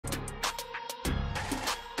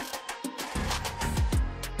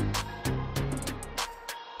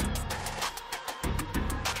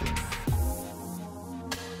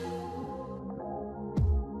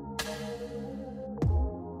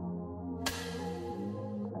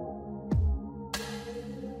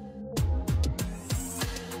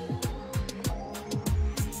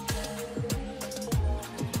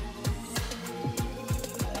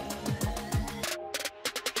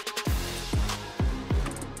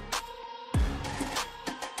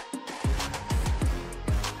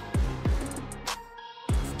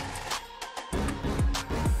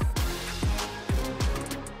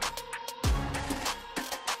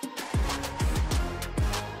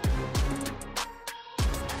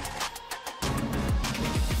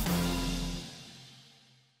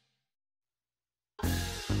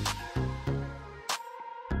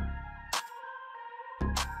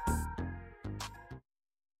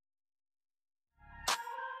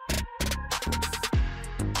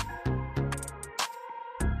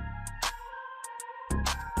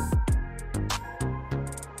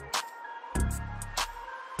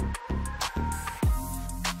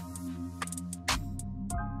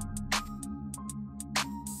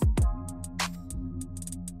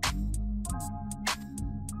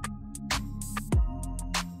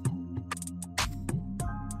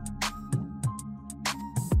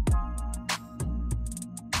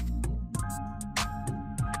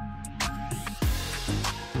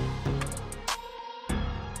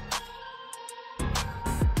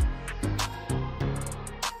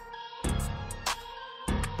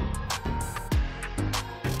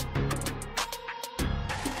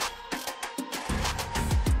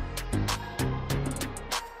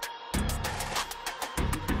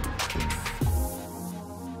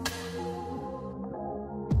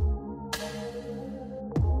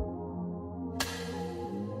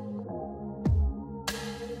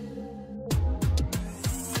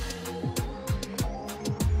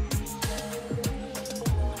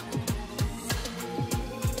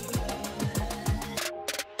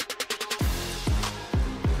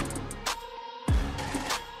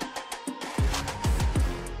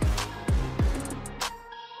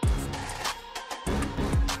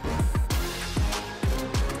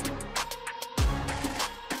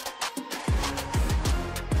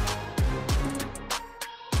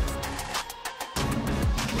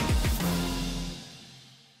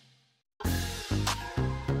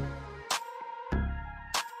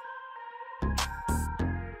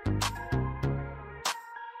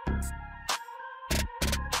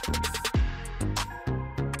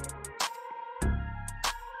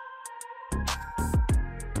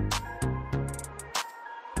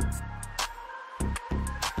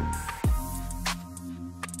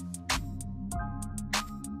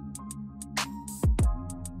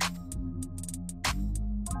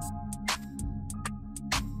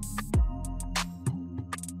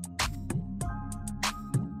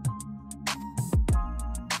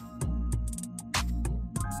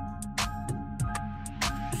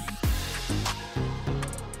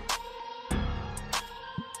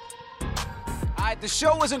right, the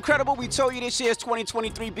show was incredible. We told you this year's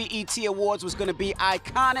 2023 BET Awards was going to be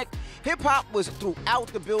iconic. Hip-hop was throughout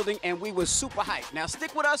the building, and we were super hyped. Now,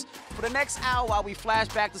 stick with us for the next hour while we flash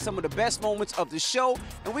back to some of the best moments of the show,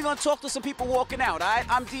 and we're going to talk to some people walking out, all right?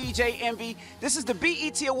 I'm DJ Envy. This is the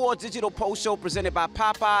BET Awards Digital Post Show presented by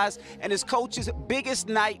Popeyes, and it's Coach's biggest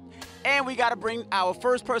night, and we got to bring our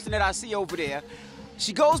first person that I see over there.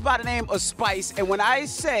 She goes by the name of Spice, and when I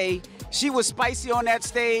say she was spicy on that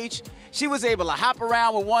stage, she was able to hop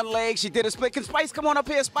around with one leg. She did a split. Can Spice come on up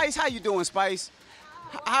here? Spice, how you doing, Spice?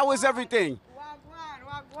 How is everything?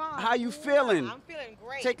 How you feeling? I'm feeling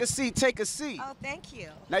great. Take a seat, take a seat. Oh, thank you.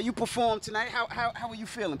 Now you performed tonight. How are you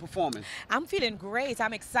feeling performing? I'm feeling great.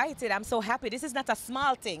 I'm excited. I'm so happy. This is not a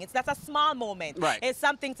small thing. It's not a small moment. Right. It's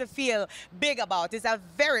something to feel big about. It's a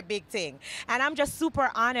very big thing. And I'm just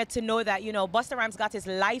super honored to know that, you know, Busta Rhymes got his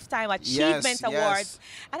Lifetime Achievement Awards.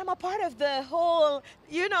 And I'm a part of the whole,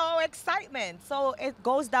 you know, excitement. So it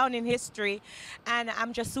goes down in history. And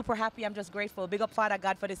I'm just super happy. I'm just grateful. Big up Father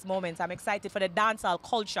God for this moment. I'm excited for the dancehall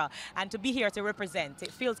culture and to be here to represent.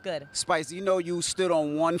 It feels good. Spice, you know you stood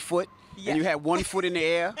on one foot and you had one foot in the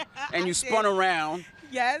air and you spun around.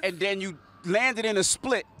 Yes. And then you landed in a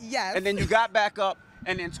split. Yes. And then you got back up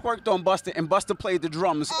and then twerked on Busta, and Busta played the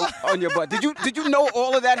drums on your butt. Did you know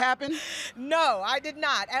all of that happened? No, I did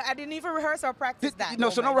not. I didn't even rehearse or practice that. No,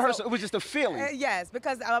 moment. so no rehearsal. It was just a feeling. Yes,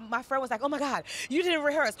 because my friend was like, "Oh my God, you didn't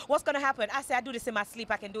rehearse. What's gonna happen?" I said, "I do this in my sleep.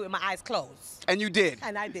 I can do it with my eyes closed." And you did.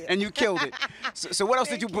 And I did. And you killed it. So what else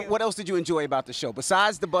did you? What else did you enjoy about the show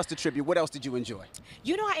besides the Busta tribute? What else did you enjoy?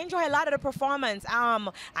 You know, I enjoy a lot of the performance.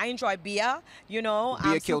 I enjoy Bia. You know,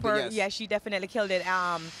 Bia killed it. Yes. Yeah, she definitely killed it.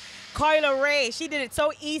 Carla Ray, she did it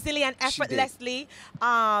so easily and effortlessly.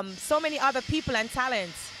 So many other people and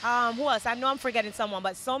talents. Who else? I know I'm forgetting someone,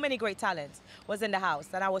 but so many great talents was in the house,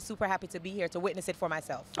 and I was super happy to be here to witness it for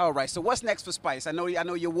myself. All right, so what's next for Spice? I know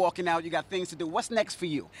you're walking out, you got things to do. What's next for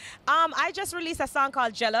you? I just released a song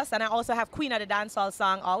called Jealous, and I also have Queen of the Dancehall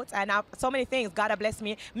song out, and so many things. God bless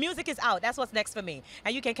me. Music is out. That's what's next for me.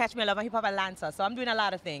 And you can catch me on Love and Hip Hop Atlanta, so I'm doing a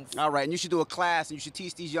lot of things. All right, and you should do a class, and you should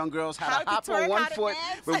teach these young girls how to hop on one foot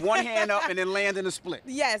with one hand up and then land in a split.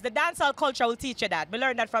 Yes, the dancehall culture will teach you that. We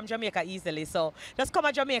learned that from Jamaica easily, so just come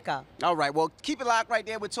to Jamaica. All right, well, keep it locked right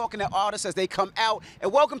there. We're talking to artists as they come out.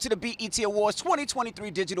 And welcome to the BET Awards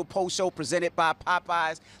 2023 Digital Post Show presented by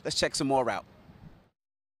Popeyes. Let's check some more out.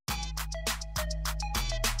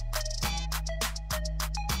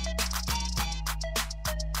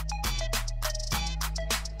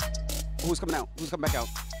 Who's coming out? Who's coming back out?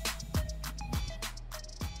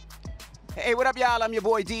 Hey, what up, y'all? I'm your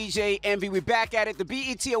boy, DJ Envy. We're back at it. The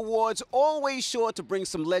BET Awards, always sure to bring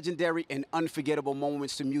some legendary and unforgettable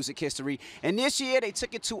moments to music history. And this year, they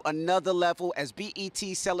took it to another level as BET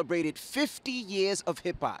celebrated 50 years of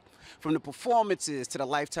hip-hop. From the performances to the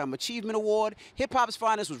Lifetime Achievement Award, hip-hop's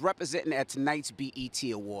finest was representing at tonight's BET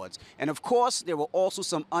Awards. And of course, there were also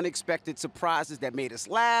some unexpected surprises that made us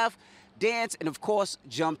laugh, dance, and of course,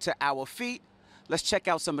 jump to our feet. Let's check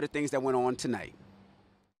out some of the things that went on tonight.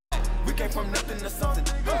 We came from nothing to something.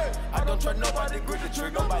 Hey. I don't trust nobody, grip the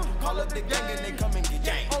trigger. Nobody call up the gang and they come and get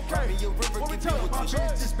gang. Okay. Me a river, give me what you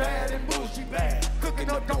bitch is bad and bougie bad. Cooking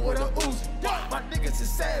up dope with a Uzi. My niggas is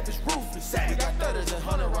savage, ruthless. We got 30s and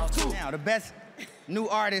 100 rounds too. Now, the best new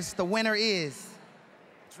artist, the winner is...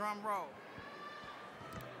 Drum roll.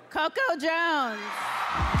 Coco Jones.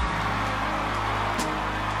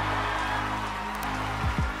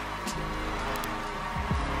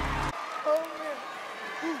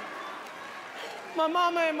 My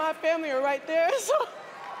mama and my family are right there, so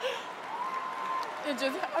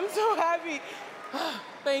I'm so happy.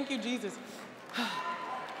 Thank you, Jesus.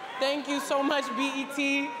 Thank you so much, BET.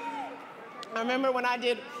 I remember when I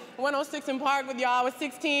did 106 in Park with y'all, I was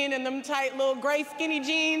 16 in them tight little gray skinny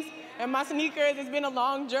jeans and my sneakers. It's been a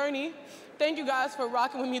long journey. Thank you guys for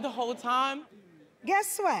rocking with me the whole time.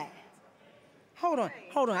 Guess what? Hold on.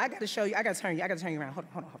 I gotta show you. I gotta turn you around. Hold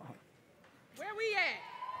on. Where we at?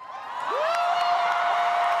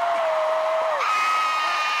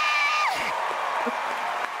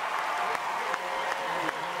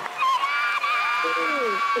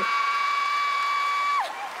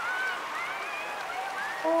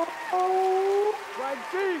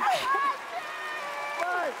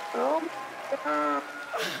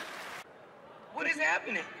 What is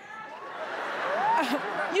happening?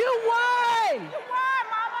 You won! You won,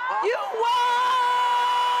 Mama! You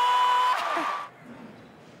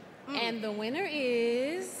won! And the winner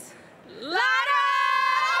is... Lotto!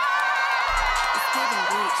 It's giving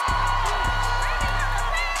rich.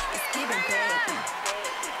 It's giving bad.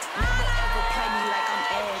 Never ever play me like I'm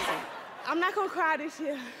asking. I'm not gonna cry this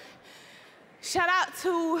year. Shout out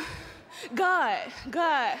to God.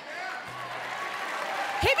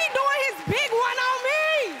 He be doing his big one on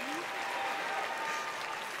me.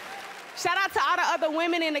 Shout out to all the other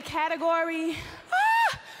women in the category.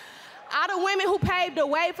 All the women who paved the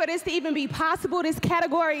way for this to even be possible. This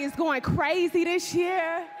category is going crazy this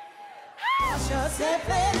year.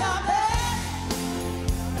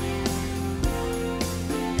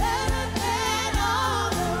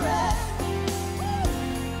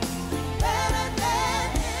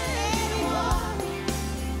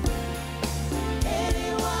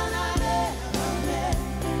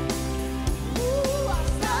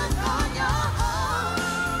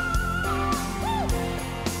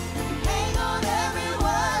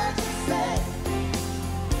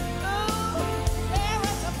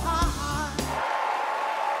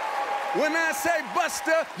 When I say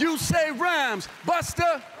Buster, you say rhymes.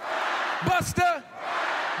 Buster, Buster,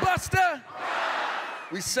 Buster.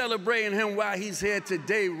 We celebrating him while he's here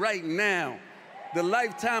today, right now. The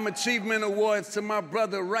Lifetime Achievement Awards to my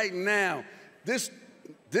brother right now. This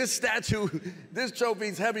statue, this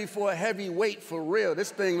trophy's heavy for a heavyweight, for real.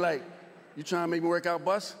 This thing like, you trying to make me work out,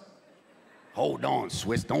 Bus? Hold on,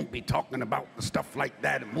 Swiss, don't be talking about the stuff like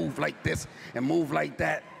that and move like this and move like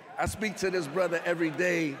that. I speak to this brother every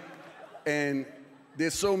day, and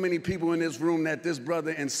there's so many people in this room that this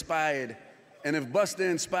brother inspired. And if Buster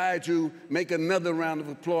inspired you, make another round of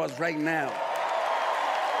applause right now.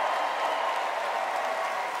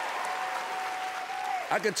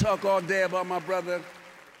 I could talk all day about my brother.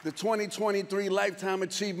 The 2023 Lifetime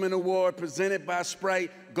Achievement Award presented by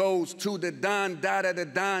Sprite goes to the Don Dada, the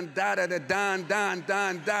Don Dada, the Don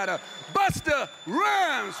Dada. Buster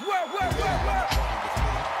Rhymes! What?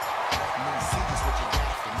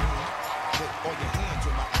 All your hands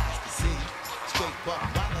on my eyes to see. Straight buck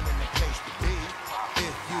wildin' in the place to be.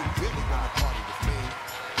 If you really wanna party with me,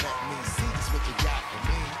 let me see just what you got for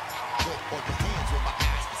me. Put all your hands on my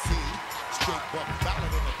eyes to see. Straight buck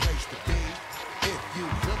wildin' in the place to be. If you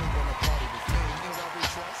really wanna party with me, you know we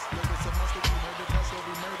trust. Yo, it's a must that we murder us or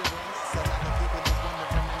we murder us. So I know people just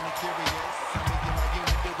wondering and they curious. How me and my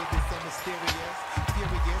unit do with this so mysterious.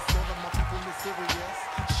 Furious, all of my people mysterious.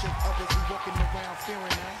 Should others be walking around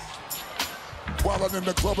fearing us? While I'm in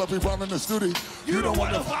the club, I be running the studio. You don't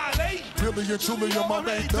wanna violate. Really and truly, you're my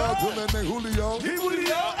main thug. Willing and Julio.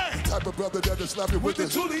 Julio, ay. Type of brother that'll slap you with the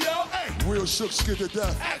Julio, ay. Real shook, scared to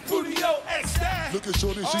death. Act Julio, X-Staff. Look at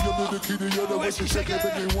shorty, she a little kitty. You're the way she shake it,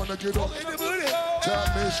 make me wanna get up. In the booty.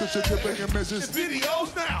 Time man, shit, you're banging misses.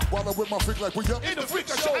 Videos now. While I'm with my freak like we up. In the freak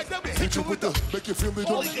show. Hit you with the, make you feel it.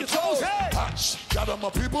 All in your toes, hey. Got on my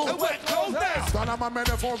people. The wet clothes now. Start on my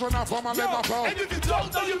metaphors when I from my left my phone. And if you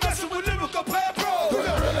don't know, you're messing with lyrical pad pro. Do you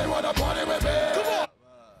really wanna party with me? Come on.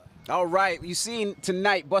 All right, you seen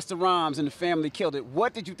tonight Busta Rhymes and the family killed it.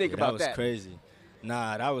 What did you think about that? That was crazy.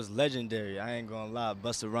 Nah, that was legendary. I ain't gonna lie.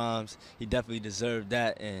 Busta Rhymes, he definitely deserved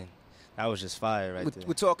that, and that was just fire right there.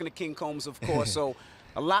 We're talking to King Combs, of course, so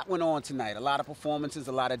a lot went on tonight. A lot of performances,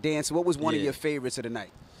 a lot of dance. What was one of your favorites of the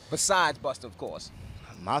night? Besides Busta, of course.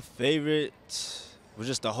 My favorite was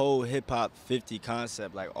just the whole hip-hop 50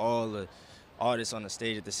 concept, like all the artists on the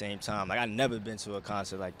stage at the same time. Like, I've never been to a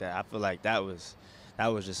concert like that. I feel like that was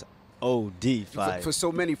just OD fire. For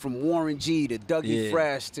so many, from Warren G to Dougie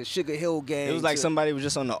Fresh to Sugar Hill Gang. It was like somebody was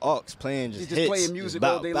just on the aux playing just hits. Playing music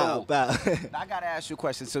all day long. Now, I got to ask you a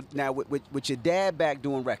question. So now with your dad back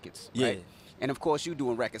doing records, right? And of course you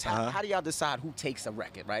doing records. How do y'all decide who takes a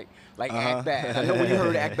record, right? Like Act Bad. I know when you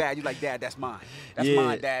heard Act Bad, you're like, Dad, that's mine. That's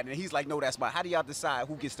mine, Dad. And he's like, no, that's mine. How do y'all decide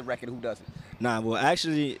who gets the record and who doesn't? Nah, well,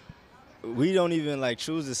 actually, we don't even like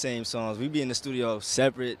choose the same songs. We be in the studio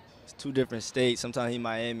separate. Two different states. Sometimes he in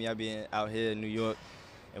Miami, I be out here in New York,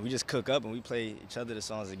 and we just cook up and we play each other the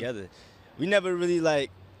songs together. We never really like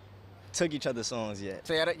took each other's songs yet.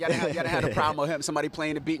 So y'all didn't have a problem with him, somebody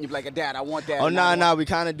playing the beat and you be like, Dad, I want that. Oh nah, we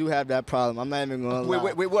kind of do have that problem. I'm not even gonna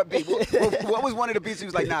lie. Wait, what beat? What was one of the beats he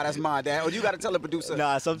was like, nah, that's mine, Dad? Or you got to tell the producer,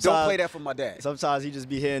 nah, sometimes, don't play that for my dad. Sometimes he just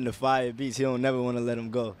be hearing the fire beats. He don't never want to let them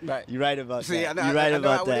go. Right. You're right about that. You're right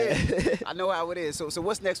about that. I know how it is. So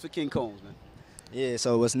what's next for King Combs, man? Yeah,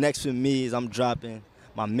 so what's next for me is I'm dropping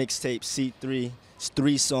my mixtape C3. It's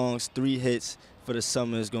 3 songs, 3 hits for the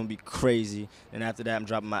summer. It's going to be crazy. And after that, I'm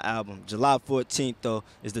dropping my album. July 14th, though,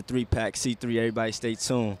 is the 3-pack C3. Everybody stay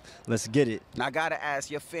tuned. Let's get it. Now, I got to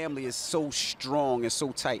ask, your family is so strong and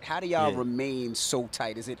so tight. How do y'all remain so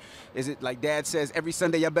tight? Is it like Dad says, every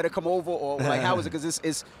Sunday y'all better come over? Or like, how is it?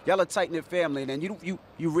 Because y'all a tight-knit family, and then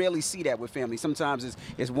you rarely see that with family. Sometimes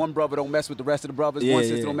it's one brother don't mess with the rest of the brothers, one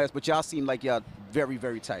sister don't mess, but y'all seem like y'all very,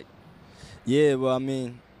 very tight. Yeah, well, I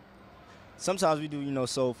mean, sometimes we do, you know,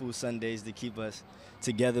 soul food Sundays to keep us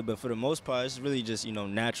together, but for the most part, it's really just, you know,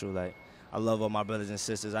 natural. Like, I love all my brothers and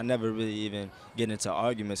sisters. I never really even get into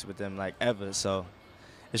arguments with them, like, ever. So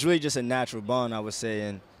it's really just a natural bond, I would say.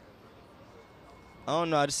 And I don't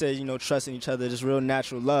know, I just say, you know, trusting each other, just real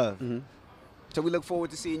natural love. So we look forward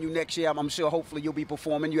to seeing you next year. I'm sure hopefully you'll be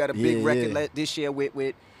performing. You had a big record this year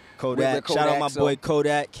with Kodak. Shout out my boy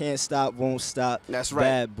Kodak. Can't stop, won't stop. That's right.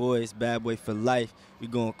 Bad boys, bad boy for life. We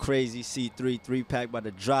going crazy. C3 3-pack by the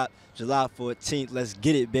drop. July 14th. Let's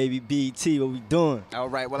get it, baby. BET, what we doing? All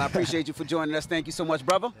right. Well, I appreciate you for joining us. Thank you so much,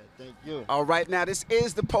 brother. Yeah, thank you. All right. Now, this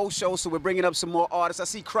is the post show, so we're bringing up some more artists. I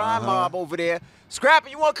see Crime Mob over there. Scrappy,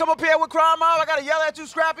 you want to come up here with Crime Mob? I got to yell at you,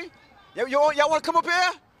 Scrappy. Y'all want to come up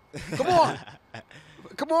here? Come on.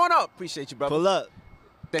 Come on up. Appreciate you, brother. Pull up.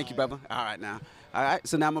 Thank you, brother. All right, now. All right,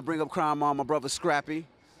 so now I'm going to bring up Crime Mob, my brother Scrappy.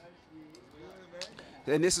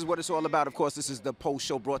 And this is what it's all about. Of course, this is the post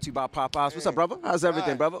show brought to you by Popeyes. What's up, brother? How's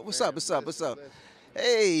everything, brother? What's up? What's up? What's up?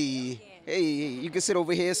 Hey, you can sit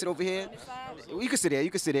over here. Sit over here. You can sit there. You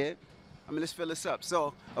can sit there. I mean, let's fill this up.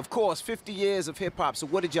 So, of course, 50 years of hip hop. So,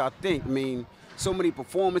 what did y'all think? I mean, so many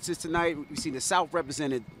performances tonight. We've seen the South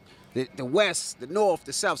represented, the West, the North,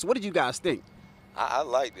 the South. So, what did you guys think? I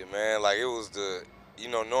liked it, man. Like, it was the, you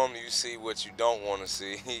know, normally you see what you don't want to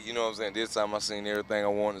see. You know what I'm saying? This time I seen everything I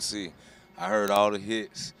wanted to see. I heard all the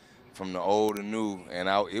hits from the old and new, and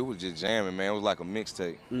it was just jamming, man. It was like a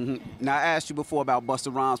mixtape. Now, I asked you before about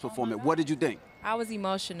Busta Rhymes' performance. What did you think? I was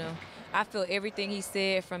emotional. I feel everything he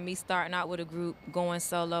said, from me starting out with a group, going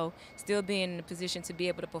solo, still being in a position to be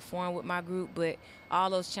able to perform with my group, but all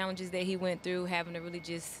those challenges that he went through, having to really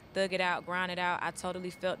just thug it out, grind it out, I totally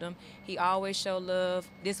felt them. He always showed love.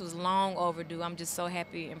 This was long overdue. I'm just so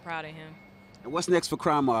happy and proud of him. And what's next for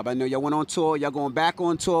Crime Mob? I know y'all went on tour. Y'all going back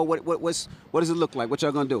on tour. What does it look like? What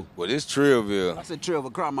y'all gonna do? Well, this Trillville. I said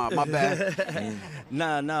Trillville, Crime Mob. My bad.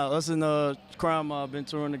 Nah. Us and Crime Mob been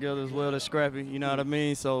touring together as well as Scrappy. You know what I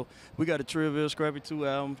mean? So we got a Trillville Scrappy 2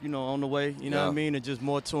 album, you know, on the way. You know what I mean? And just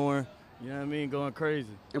more touring. You know what I mean? Going crazy.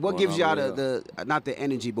 And what gives y'all the not the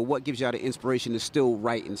energy, but what gives y'all the inspiration to still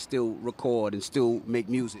write and still record and still make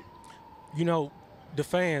music? You know, the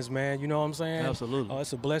fans, man, you know what I'm saying? Absolutely.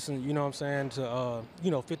 It's a blessing, you know what I'm saying,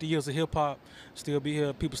 to, 50 years of hip-hop, still be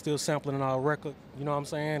here, people still sampling our record, you know what I'm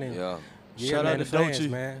saying? And Shout out to Doechii,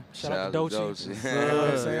 man. Shout out to Doechii. You know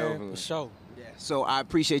what I'm saying? For sure. So I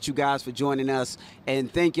appreciate you guys for joining us, and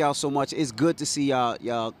thank y'all so much. It's good to see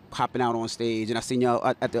y'all hopping out on stage, and I seen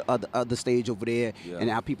y'all at the other stage over there, and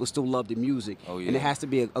how people still love the music. And it has to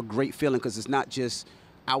be a great feeling, because it's not just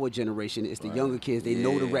our generation, it's the younger kids. They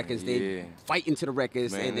know the records, they fight into the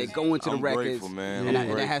records, and they go into the records. Grateful, man.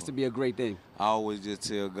 And that has to be a great thing. I always just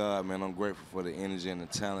tell God, man, I'm grateful for the energy and the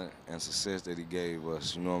talent and success that he gave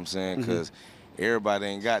us, you know what I'm saying? Because everybody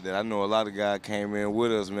ain't got that. I know a lot of guys came in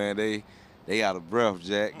with us, man, they out of breath,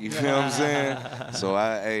 Jack. You know what I'm saying? So,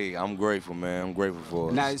 I'm grateful, man. I'm grateful for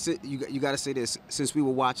it. Now, you got to say this. Since we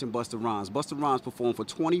were watching Busta Rhymes performed for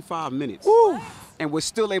 25 minutes. Woo! And we're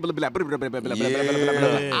still able to be like, blah, blah, blah, blah, blah, blah, blah,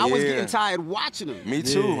 blah. I was getting tired watching him. Me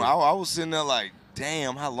too. I was sitting there like,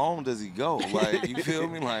 damn, how long does he go? Like, you feel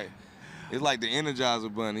me? Like, it's like the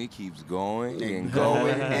Energizer Bunny. He keeps going and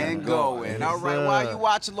going and going. All right, while you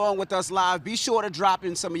watch along with us live, be sure to drop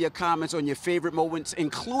in some of your comments on your favorite moments,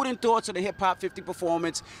 including thoughts on the Hip Hop 50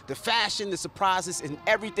 performance, the fashion, the surprises, and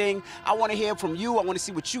everything. I want to hear from you. I want to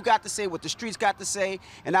see what you got to say, what the streets got to say,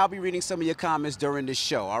 and I'll be reading some of your comments during the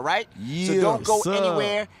show, all right? So don't go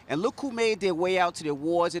anywhere. And look who made their way out to the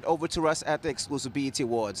awards and over to us at the exclusive BET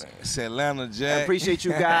Awards. It's Atlanta, Jack. I appreciate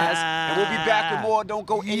you guys. And we'll be back with more. Don't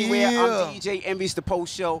go anywhere. I'm DJ Envy's The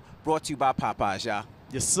Post Show, brought to you by Popeyes, y'all.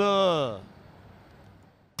 Yes, sir.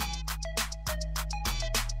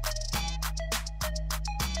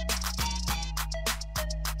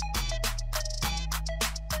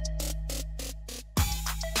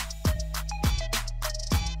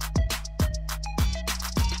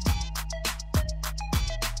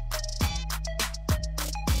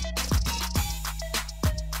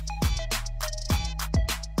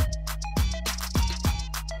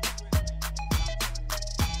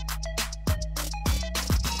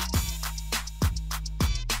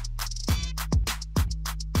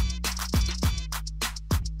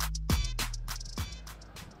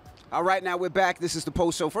 All right, now we're back. This is The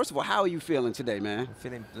Post Show. First of all, how are you feeling today, man? I'm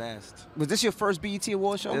feeling blessed. Was this your first BET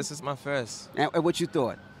Award show? This is my first. And what you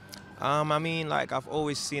thought? I mean, like, I've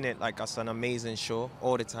always seen it like as an amazing show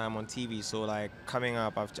all the time on TV. So, like, coming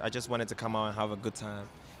up, I just wanted to come out and have a good time.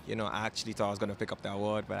 You know, I actually thought I was going to pick up the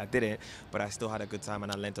award, but I didn't. But I still had a good time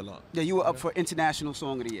and I learned a lot. Yeah, you were up for International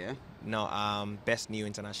Song of the Year. No, Best New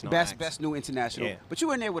International Best New International. Yeah. But you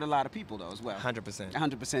were in there with a lot of people, though, as well. 100%.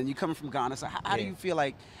 100%. You coming from Ghana, so how do you feel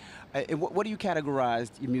like, what do you categorize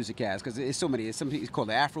your music as? Because it's so many. It's called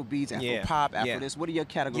the Afro beats, Afro pop, Afro this. What do you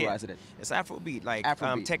categorize it as? It's Afro beat. Like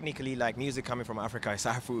technically, like music coming from Africa is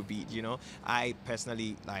Afro beat. You know, I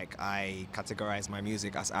personally I categorize my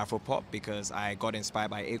music as Afro pop because I got inspired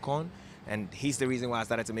by Akon. And he's the reason why I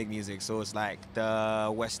started to make music. So it's like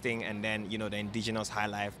the West thing and then, you know, the indigenous high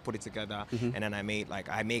life, put it together. And then I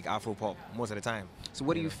make Afro pop most of the time. So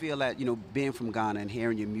what do you feel that, you know, being from Ghana and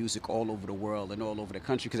hearing your music all over the world and all over the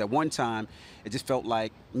country? Because at one time, it just felt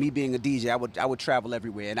like me being a DJ, I would travel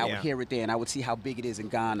everywhere and I would hear it there and I would see how big it is in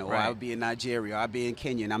Ghana or I would be in Nigeria or I'd be in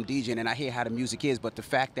Kenya and I'm DJing and I hear how the music is. But the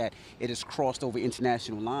fact that it has crossed over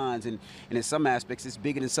international lines and in some aspects, it's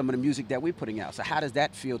bigger than some of the music that we're putting out. So how does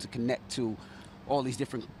that feel to connect to all these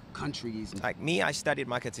different countries? Like me, I studied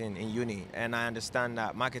marketing in uni, and I understand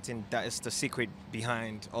that marketing, that is the secret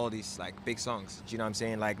behind all these like big songs. Do you know what I'm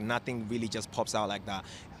saying? Like nothing really just pops out like that.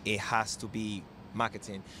 It has to be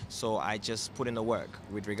marketing. So I just put in the work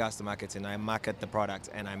with regards to marketing. I market the product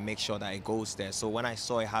and I make sure that it goes there. So when I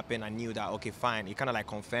saw it happen, I knew that, okay, fine. It kind of like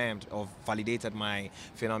confirmed or validated my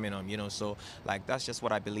phenomenon, you know. So like that's just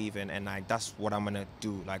what I believe in, and that's what I'm gonna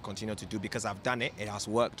do, like continue to do, because I've done it. It has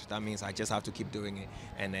worked. That means I just have to keep doing it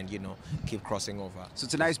and then, you know, keep crossing over. So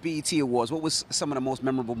tonight's BET Awards, what was some of the most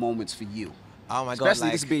memorable moments for you? Oh my God!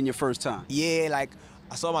 Especially this being your first time. Yeah, like.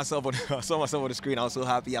 I saw myself on the screen. I was so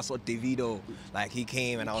happy. I saw Davido, like he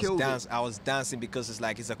came and I was dancing because it's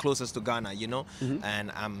like it's the closest to Ghana, you know.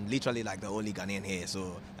 And I'm literally like the only Ghanaian here,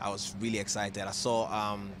 so I was really excited. I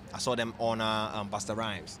saw them honor Busta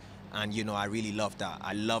Rhymes. And, you know, I really loved that.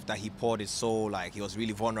 I loved that he poured his soul, like he was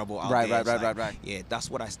really vulnerable out there. Right. Yeah, that's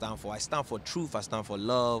what I stand for. I stand for truth. I stand for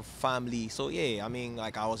love, family. So, yeah, I mean,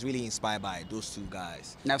 like, I was really inspired by those two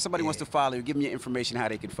guys. Now, if somebody wants to follow you, give me your information, how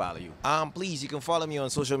they can follow you. Please, you can follow me on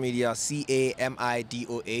social media,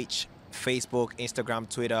 CAMIDOH. Facebook, Instagram,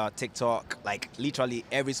 Twitter, TikTok, like literally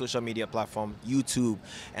every social media platform, YouTube.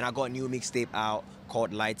 And I got a new mixtape out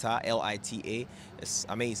called Lighter, Lita. It's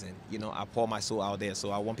amazing. You know, I pour my soul out there,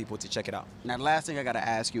 so I want people to check it out. Now, the last thing I got to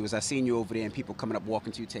ask you is I seen you over there and people coming up,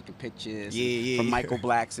 walking to you, taking pictures. From Michael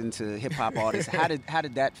Blackson to hip-hop artists. How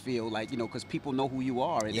did that feel? Like, you know, because people know who you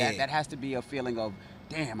are. And that has to be a feeling of,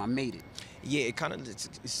 damn, I made it. Yeah, it kind of,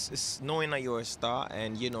 it's knowing that you're a star,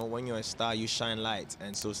 and you know, when you're a star, you shine light,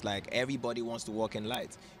 and so it's like everybody wants to walk in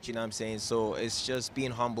light. Do you know what I'm saying? So it's just being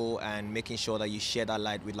humble and making sure that you share that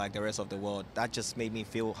light with like the rest of the world. That just made me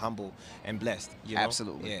feel humble and blessed. You know?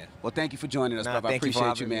 Absolutely. Yeah. Well, thank you for joining us, brother. I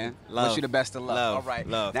appreciate you, man. Wish you the best of luck. All right.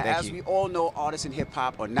 Love. Now, as we all know, artists in hip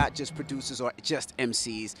hop are not just producers or just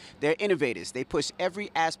MCs. They're innovators. They push every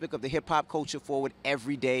aspect of the hip hop culture forward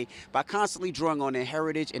every day by constantly drawing on their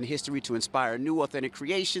heritage and history to inspire new, authentic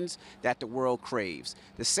creations that the world craves.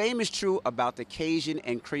 The same is true about the Cajun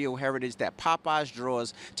and Creole heritage that Popeyes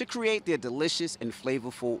draws to create their delicious and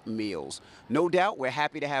flavorful meals. No doubt, we're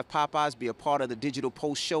happy to have Popeyes be a part of the Digital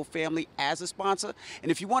Post Show family as a sponsor. And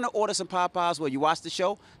if you want to order some Popeyes while you watch the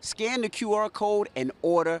show, scan the QR code and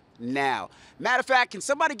order now. Matter of fact, can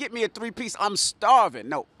somebody get me a 3-piece? I'm starving.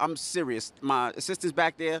 No, I'm serious. My assistant's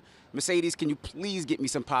back there. Mercedes, can you please get me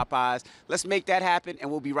some Popeyes? Let's make that happen, and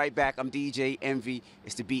we'll be right back. I'm DJ Envy.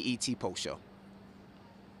 It's the BET Post Show.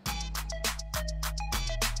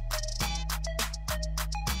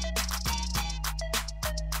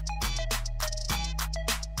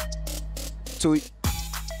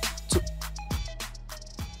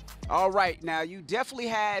 All right, now you definitely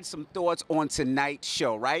had some thoughts on tonight's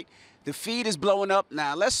show, right? The feed is blowing up.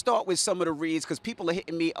 Now, let's start with some of the reads because people are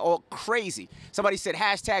hitting me all crazy. Somebody said,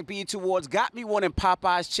 hashtag BET Awards got me wanting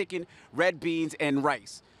Popeyes chicken, red beans, and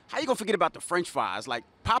rice. How you gonna forget about the French fries? Like,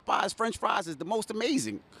 Popeyes French fries is the most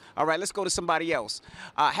amazing. All right, let's go to somebody else.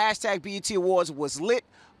 Hashtag BET Awards was lit.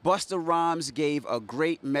 Busta Rhymes gave a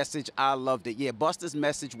great message. I loved it. Yeah, Busta's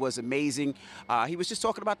message was amazing. He was just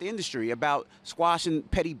talking about the industry, about squashing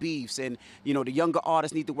petty beefs, and you know the younger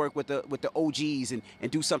artists need to work with the OGs and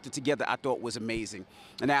do something together. I thought was amazing.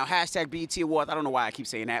 And now hashtag BET Awards. I don't know why I keep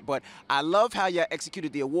saying that, but I love how y'all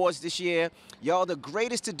executed the awards this year. Y'all the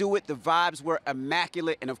greatest to do it. The vibes were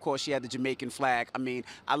immaculate, and of course you had the Jamaican flag. I mean,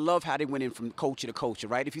 I love how they went in from culture to culture,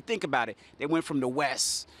 right? If you think about it, they went from the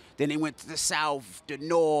West. Then they went to the South, the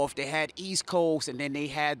North, they had East Coast, and then they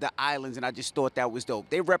had the islands, and I just thought that was dope.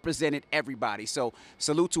 They represented everybody. So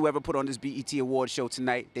salute to whoever put on this BET Award show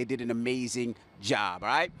tonight. They did an amazing job, all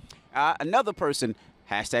right? Another person,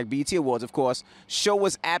 Hashtag BET Awards, of course. Show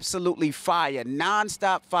was absolutely fire.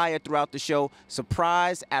 Non-stop fire throughout the show.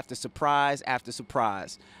 Surprise after surprise after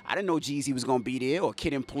surprise. I didn't know Jeezy was going to be there or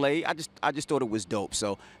Kid and Play. I just thought it was dope.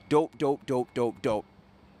 So dope, dope, dope, dope, dope.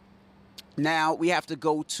 Now we have to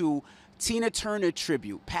go to Tina Turner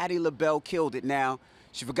tribute. Patti LaBelle killed it. Now,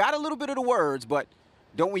 she forgot a little bit of the words, but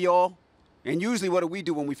don't we all? And usually what do we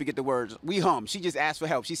do when we forget the words? We hum. She just asked for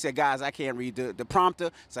help. She said, guys, I can't read the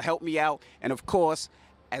prompter, so help me out. And of course,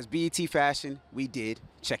 as BET fashion, we did.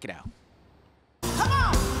 Check it out.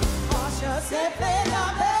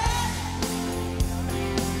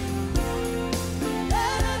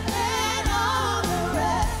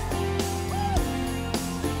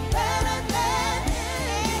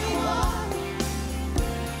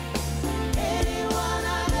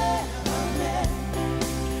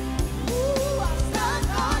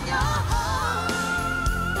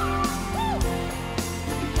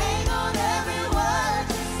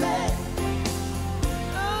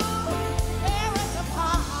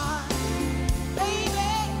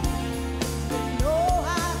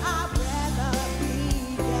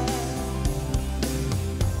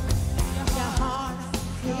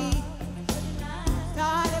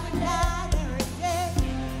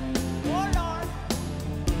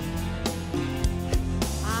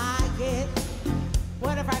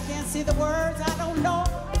 See the words, I don't know.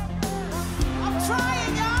 I'm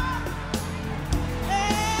trying, y'all.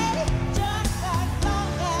 Hey, just as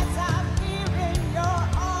long as I'm here in your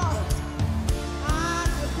arms, I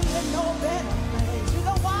could be in no better place. You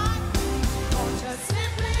know why? Don't you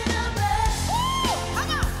simply the best. Woo!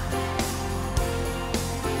 Come on.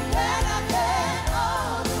 Better than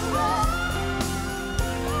all the rest.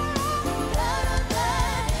 Better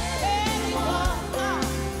than anyone.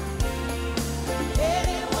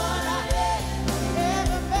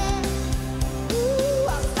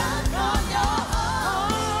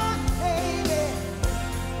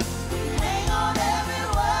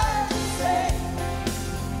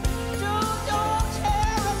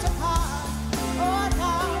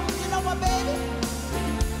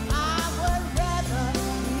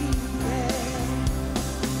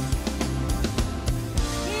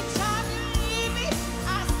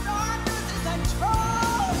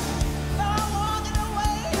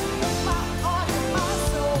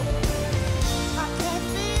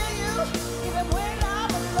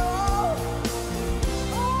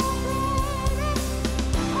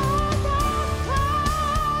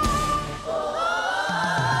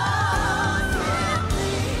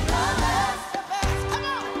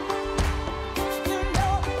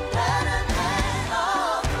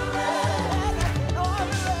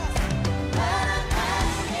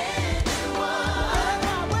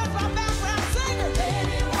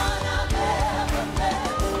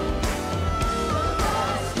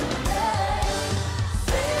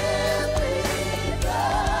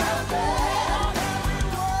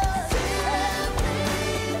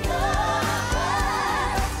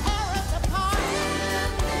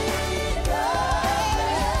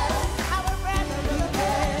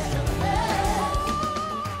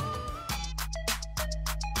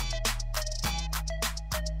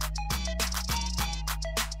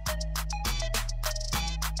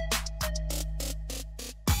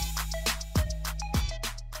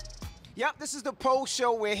 Yep, this is the post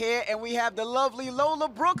show. We're here, and we have the lovely Lola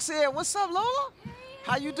Brooks here. What's up, Lola?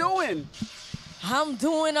 How you doing? I'm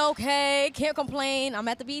doing okay. Can't complain. I'm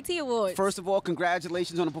at the BET Awards. First of all,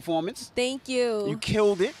 congratulations on the performance. Thank you. You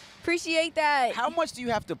killed it. Appreciate that. How much do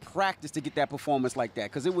you have to practice to get that performance like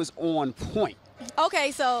that? Because it was on point.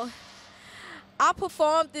 Okay, so I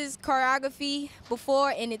performed this choreography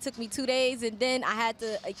before, and it took me 2 days, and then I had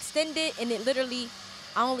to extend it, and it literally,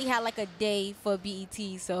 I only had like a day for BET,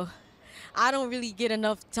 so I don't really get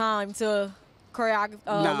enough time to learn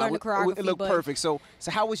the choreography. It looked perfect. So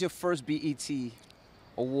how was your first BET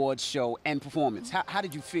Awards show and performance? How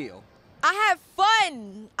did you feel? I had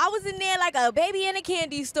fun. I was in there like a baby in a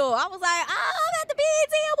candy store. I was like, I'm at the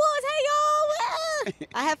BET Awards. Hey, y'all.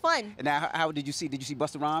 I had fun. And now, how did you see? Did you see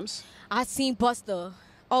Busta Rhymes? I seen Busta.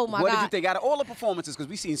 Oh, my God. What did you think? Out of all the performances, because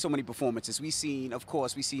we've seen so many performances. We've seen, of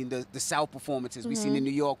course, the South performances. We've seen in New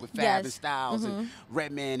York with Fab and Styles and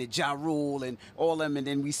Redman and Ja Rule and all them. And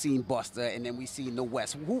then we seen Busta, and then we seen the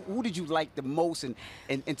West. Who did you like the most? And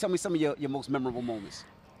tell me some of your most memorable moments.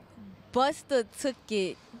 Busta took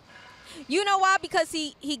it. You know why? Because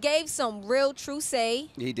he gave some real true say.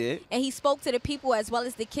 He did. And he spoke to the people as well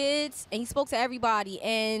as the kids, and he spoke to everybody.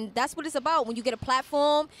 And that's what it's about. When you get a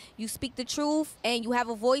platform, you speak the truth, and you have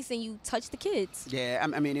a voice, and you touch the kids. Yeah,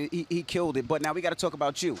 I mean, he killed it. But now we got to talk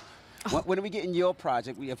about you. When are we getting your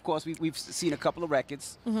project? Of course, we've seen a couple of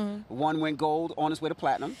records. One went gold, on its way to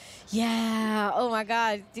platinum. Yeah. Oh my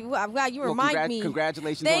God. I'm glad you remind me.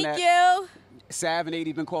 Congratulations on that. Thank you. Sav and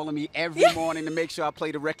 80 been calling me every morning to make sure I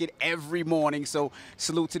play the record every morning. So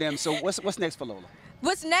salute to them. So what's next for Lola?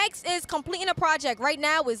 What's next is completing a project. Right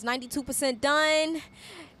now it's 92% done.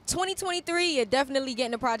 2023, you're definitely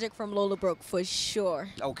getting a project from Lola Brooke for sure.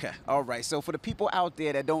 Okay, all right. So for the people out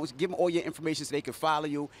there that don't, give them all your information so they can follow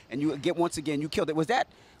you. And you get, once again, you killed it. Was that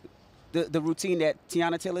the routine that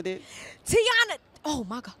Tiana Taylor did? Tiana, oh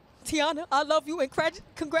my God. Tiana, I love you and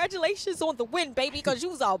congratulations on the win, baby, because you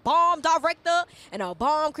was a bomb director and a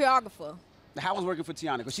bomb choreographer. How was working for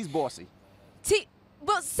Tiana? Because she's bossy.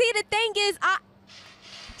 But see, the thing is,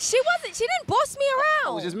 she didn't boss me around.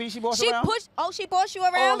 Oh, it was just me she bossed around? She bossed you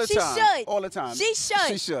around? All the time. She should. All the time. She should.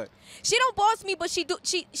 She should. She don't boss me, but she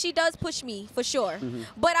does push me, for sure.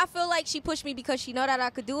 But I feel like she pushed me because she know that I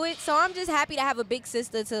could do it. So I'm just happy to have a big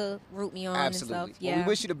sister to root me on. Absolutely. And stuff. Yeah. Well, we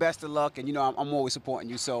wish you the best of luck, and you know I'm always supporting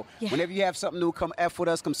you. So whenever you have something new, come F with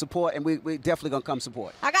us, come support, and we definitely gonna come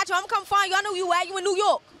support. I got you. I'm gonna come find you. I know you at. You in New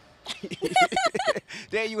York.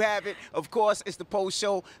 There you have it. Of course, it's the Post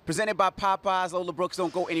Show presented by Popeyes. Lola Brooks,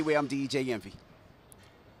 don't go anywhere. I'm DJ Envy.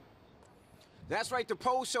 That's right, the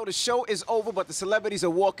Post Show. The show is over, but the celebrities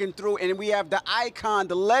are walking through, and we have the icon,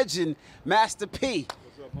 the legend, Master P.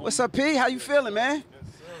 What's up, P? How you feeling, man?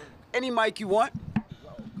 Yes, sir. Any mic you want?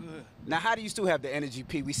 Good. Now, how do you still have the energy,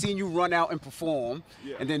 P? We seen you run out and perform,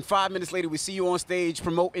 and then 5 minutes later, we see you on stage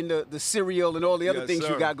promoting the cereal and all the other things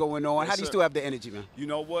you got going on. How do you still have the energy, man? You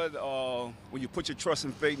know what? When you put your trust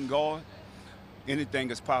and faith in God, anything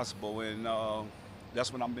is possible, and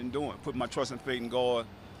that's what I've been doing. Put my trust and faith in God,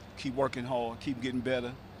 keep working hard, keep getting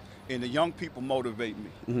better, and the young people motivate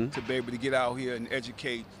me to be able to get out here and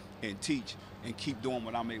educate and teach and keep doing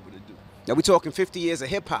what I'm able to do. Now, we're talking 50 years of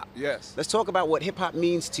hip-hop. Yes. Let's talk about what hip-hop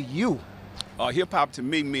means to you. Hip-hop to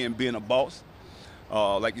me means being a boss.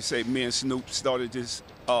 Like you say, me and Snoop started this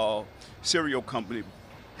cereal company,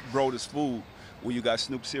 Brothers Food, where you got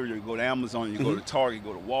Snoop cereal. You go to Amazon, you go to Target,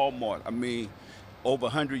 you go to Walmart. I mean, over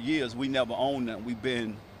 100 years, we never owned them. We've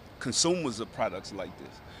been consumers of products like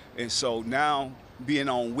this. And so now, being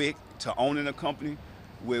on WIC to owning a company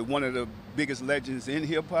with one of the biggest legends in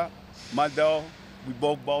hip-hop, my dog, we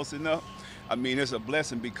both bossing up. I mean, it's a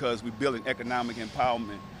blessing because we're building economic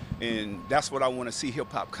empowerment. And that's what I want to see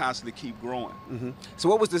hip-hop constantly keep growing. So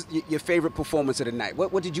what was your favorite performance of the night?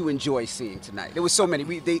 What did you enjoy seeing tonight? There was so many.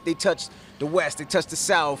 They touched the West, they touched the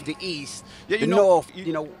South, the East, the North.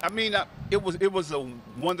 I mean, it was a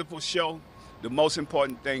wonderful show. The most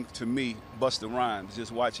important thing to me, Busta Rhymes,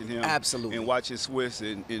 just watching him. Absolutely. And watching Swiss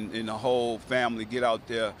and the whole family get out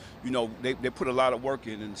there. You know, they put a lot of work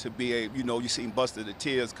in, and to be able, you seen Busta, the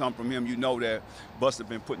tears come from him. You know that Busta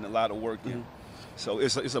been putting a lot of work in. So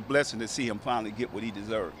it's a blessing to see him finally get what he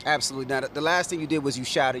deserves. Absolutely. Now, the last thing you did was you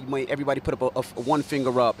shouted. Everybody put up a one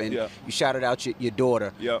finger up, and you shouted out your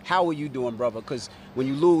daughter. How are you doing, brother? Because when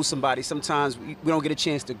you lose somebody, sometimes we don't get a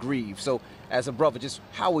chance to grieve. So as a brother, just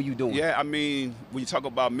how are you doing? Yeah, I mean, when you talk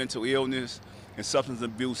about mental illness and substance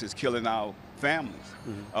abuse is killing our families,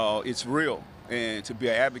 it's real. And to be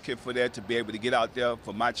an advocate for that, to be able to get out there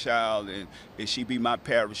for my child and she be my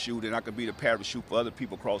parachute and I could be the parachute for other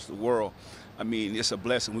people across the world. I mean, it's a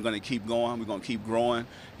blessing. We're going to keep going. We're going to keep growing.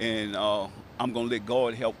 And I'm going to let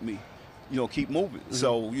God help me, keep moving.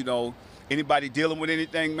 So, anybody dealing with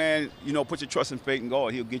anything, man, put your trust and faith in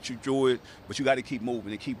God. He'll get you through it. But you got to keep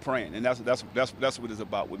moving and keep praying. And that's what it's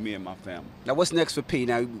about with me and my family. Now, what's next for P?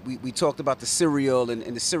 Now, we talked about the cereal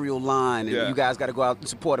and the cereal line. And you guys got to go out and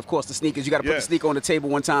support, of course, the sneakers. You got to put the sneaker on the table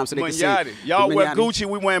one time so they can see. Y'all wear Gucci,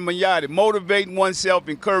 we wear Manati. Motivating oneself,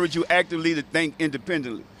 encourage you actively to think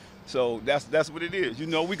independently. So that's what it is.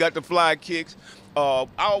 We got the fly kicks. I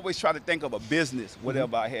always try to think of a business,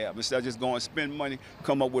 whatever I have. Instead of just going to spend money,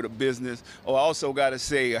 come up with a business. I also got to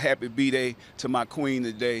say a happy B-Day to my queen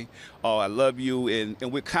today. I love you. And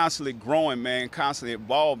we're constantly growing, man, constantly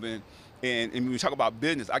evolving. And when we talk about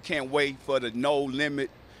business, I can't wait for the No Limit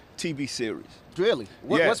TV series. Really?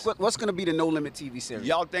 Yes. What's going to be the No Limit TV series?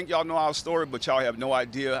 Y'all think y'all know our story, but y'all have no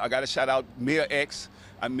idea. I got to shout out Mia X.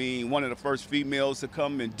 I mean, one of the first females to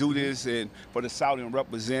come and do this and for the South and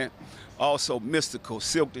represent. Also, Mystical,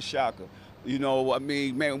 Silk the Shocker. I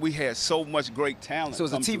mean, man, we had so much great talent. So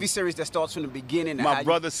it's a TV series that starts from the beginning. My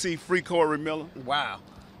brother C. Free Corey Miller. Wow.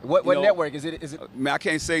 What network is it? Man, I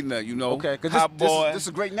can't say nothing, Okay, because this is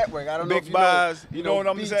a great network. I don't know if you Buys, know. You know what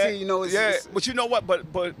I'm BT, saying? But you know what?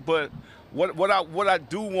 But what I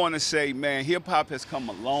do want to say, man, hip-hop has come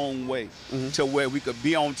a long way to where we could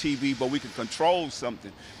be on TV, but we could control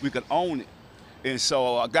something. We could own it. And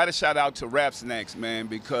so I got to shout out to Rap Snacks, man,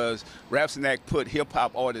 because Rap Snack put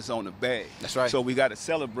hip-hop artists on the bag. That's right. So we got to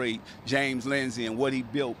celebrate James Lindsay and what he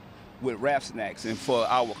built with Rap Snacks, and for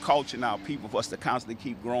our culture and our people, for us to constantly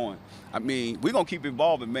keep growing. I mean, we're going to keep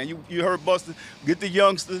evolving, man. You heard Buster, get the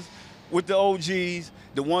youngsters with the OGs,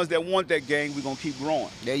 the ones that want that game, we're going to keep growing.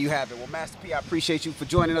 There you have it. Well, Master P, I appreciate you for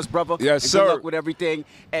joining us, brother. Yes, and sir. Good luck with everything.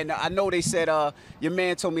 And I know they said your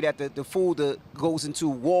man told me that the food goes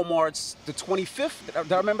into Walmart's the 25th.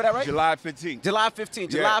 Did I remember that right? July 15th. July 15th. Yeah.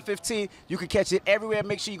 July 15th. You can catch it everywhere.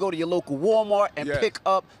 Make sure you go to your local Walmart and Yes. pick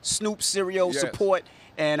up Snoop cereal. Yes. Support.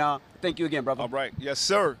 And thank you again, brother. All right. Yes,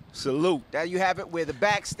 sir. Salute. There you have it. We're the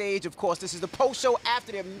backstage. Of course, this is the post show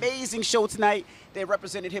after the amazing show tonight. They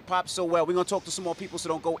represented hip-hop so well. We're going to talk to some more people, so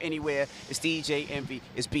don't go anywhere. It's DJ Envy.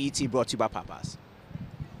 It's BET, brought to you by Popeyes.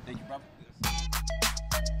 Thank you, brother.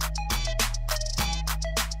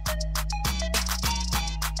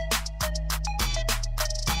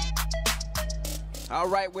 All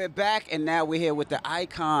right, we're back, and now we're here with the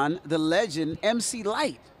icon, the legend, MC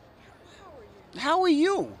Lyte. How are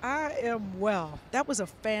you? I am well. That was a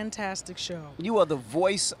fantastic show. You are the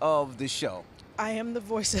voice of the show. I am the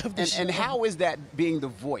voice of the show. And how is that being the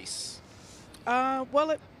voice?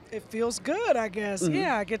 Well, it feels good, I guess. Mhm.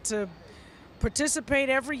 Yeah, I get to participate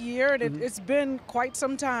every year, and it's been quite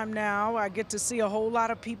some time now. I get to see a whole lot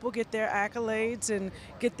of people get their accolades and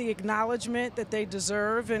get the acknowledgement that they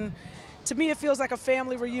deserve. And to me, it feels like a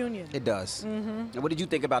family reunion. It does. Mhm. And what did you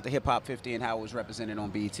think about the Hip Hop 50 and how it was represented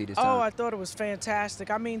on BET this time? Oh, I thought it was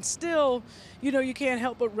fantastic. I mean, still, you can't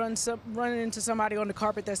help but run into somebody on the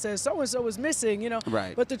carpet that says so-and-so is missing,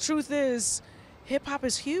 Right. But the truth is, hip-hop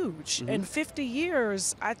is huge. Mhm. In 50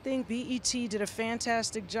 years, I think BET did a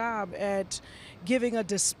fantastic job at giving a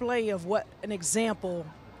display of what an example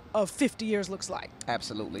of 50 years looks like.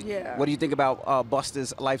 Absolutely. Yeah. What do you think about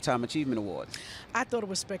Busta's Lifetime Achievement Award? I thought it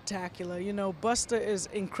was spectacular. Busta is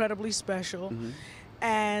incredibly special. Mhm.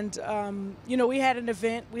 And, we had an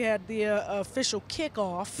event. We had the official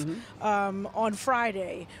kickoff on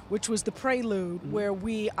Friday, which was the prelude, where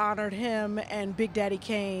we honored him and Big Daddy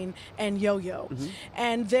Kane and Yo-Yo.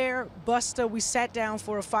 And there, Busta, we sat down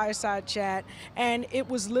for a fireside chat, and it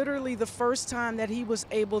was literally the first time that he was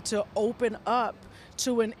able to open up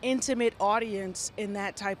to an intimate audience in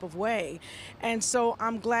that type of way. And so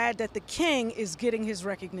I'm glad that the King is getting his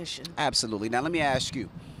recognition. Absolutely. Now, let me ask you,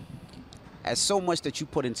 as so much that you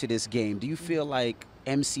put into this game, do you feel like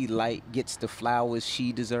MC Lyte gets the flowers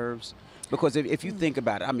she deserves? Because if you think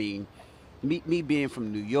about it, I mean, me being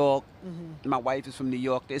from New York, my wife is from New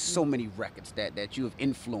York, there's so many records that you have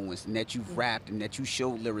influenced and that you've rapped and that you show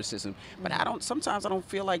lyricism. But sometimes I don't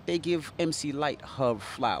feel like they give MC Lyte her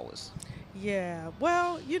flowers. Yeah,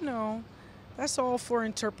 well, that's all for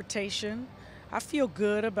interpretation. I feel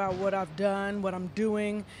good about what I've done, what I'm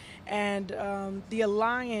doing, and the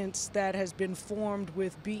alliance that has been formed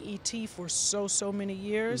with BET for so many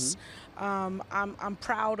years. I'm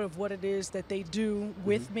proud of what it is that they do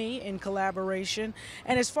with me in collaboration.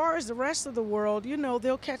 And as far as the rest of the world,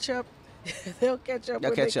 they'll catch up. They'll catch up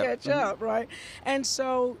when they catch up, right? And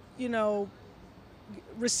so,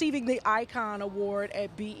 receiving the Icon Award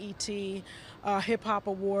at BET Hip Hop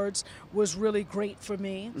Awards was really great for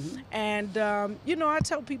me. And, I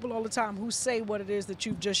tell people all the time who say what it is that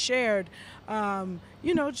you've just shared,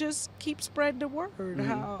 just keep spreading the word,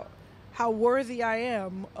 how worthy I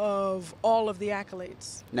am of all of the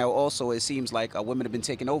accolades. Now, also, it seems like women have been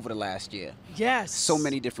taking over the last year. Yes. So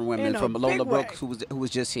many different women, In a from Lola big Brooks, way. who was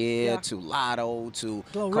just here, Yeah. to Lotto, to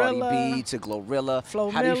Glorilla, Cardi B, to Glorilla.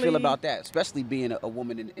 Flo How do you feel Milli. about that, especially being a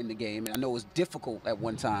woman in the game? And I know it was difficult at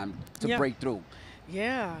one time to Yeah. break through.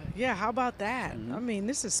 Yeah, how about that? I mean,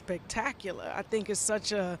 this is spectacular. I think it's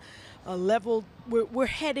such a level, we're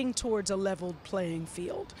heading towards a leveled playing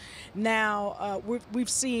field. Now, we've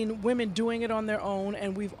seen women doing it on their own,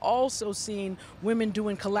 and we've also seen women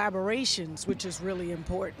doing collaborations, which is really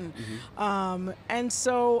important. And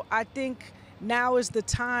so I think now is the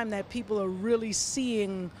time that people are really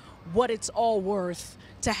seeing what it's all worth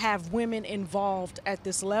to have women involved at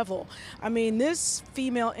this level. I mean, this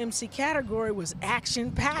female MC category was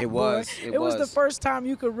action-packed. It was. It was the first time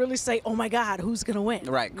you could really say, oh my God, who's gonna win?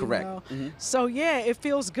 Right, You correct. know? So yeah, it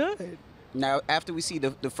feels good. Now, after we see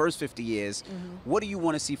the first 50 years, what do you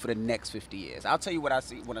want to see for the next 50 years? I'll tell you what I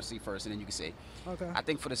want to see first, and then you can say. Okay. I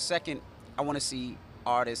think for the second, I want to see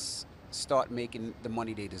artists start making the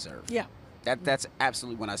money they deserve. Yeah. That's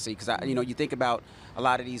absolutely what I see, because you think about a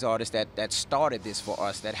lot of these artists that started this for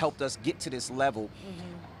us, that helped us get to this level.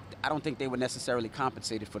 I don't think they were necessarily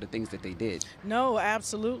compensated for the things that they did. No,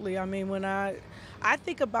 absolutely. I mean, when I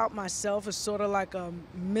think about myself as sort of like a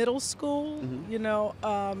middle school, you know,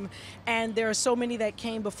 and there are so many that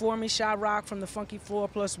came before me, Shy Rock from the Funky 4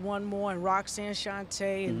 plus One More, and Roxanne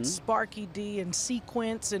Shante, and Sparky D, and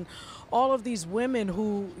Sequence, and all of these women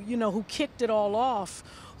who, you know, who kicked it all off,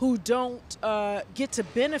 who don't get to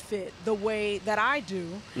benefit the way that I do.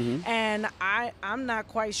 And I'm not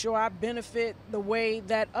quite sure I benefit the way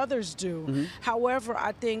that others do. However,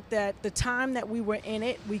 I think that the time that we were in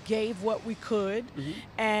it, we gave what we could.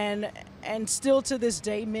 And still to this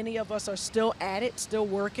day, many of us are still at it, still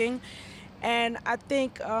working. And I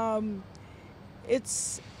think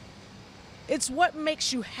it's what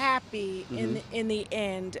makes you happy in the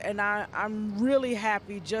end, and I'm really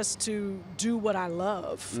happy just to do what I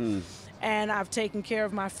love. And I've taken care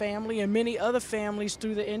of my family and many other families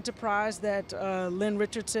through the enterprise that Lynn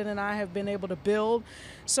Richardson and I have been able to build.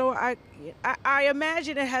 So I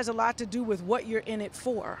imagine it has a lot to do with what you're in it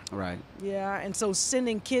for. Right. Yeah, and so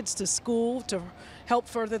sending kids to school to help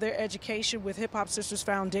further their education with Hip Hop Sisters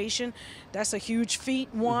Foundation, that's a huge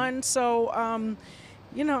feat, one. So,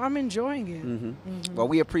 you know, I'm enjoying it. Well,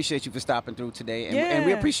 we appreciate you for stopping through today, and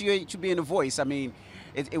we appreciate you being a voice. I mean,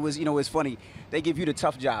 it was, you know, it's funny. They give you the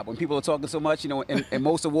tough job when people are talking so much. You know, in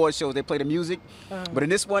most award shows they play the music, but in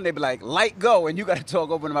this one they be like, "Light, go," and you got to talk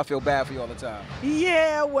over them. I feel bad for you all the time.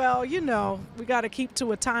 Yeah, well, you know, we got to keep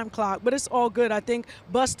to a time clock, but it's all good. I think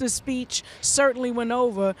Busta's speech certainly went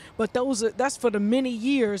over, but that's for the many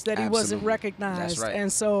years that he wasn't recognized. That's right.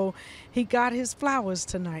 And so he got his flowers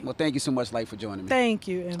tonight. Well, thank you so much, Light, for joining me. Thank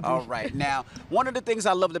you, MB. All right. Now, one of the things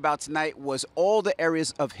I loved about tonight was all the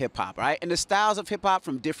areas of hip-hop, right? And the styles of hip-hop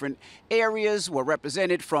from different areas were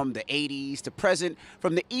represented, from the 80s to present,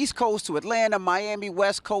 from the East Coast to Atlanta, Miami,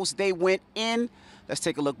 West Coast. They went in. Let's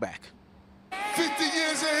take a look back. 50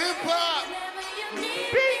 years of hip-hop.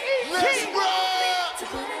 BET. Let's rock.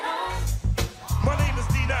 My name is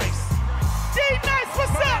D-Nice. D-Nice,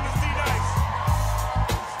 what's up?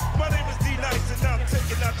 My name is D-Nice, and I'm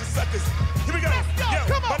taking out the suckers. Here we go.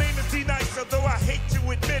 Yo, my name is D-Nice, although I hate to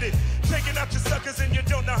admit it. Taking out your suckers, and you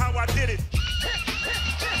don't know how I did it.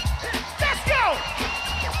 Let's go!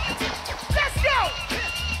 Let's go!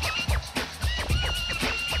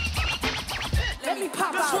 Let me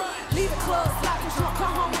pop out. Leave the club, slap and drunk,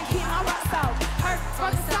 come home and keep my rocks out. Hurt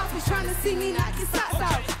from the south, be trying to see me knock your socks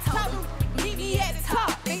out. Tell them, meet me at the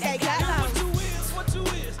top. Think they got out. What you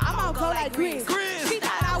is? I'm on go like Grizz. She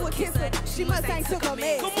thought I would kiss her. She must ain't took a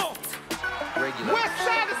mess. Come on. West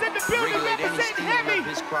Side is in the building, representing heavy.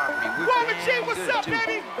 Woman G, what's up,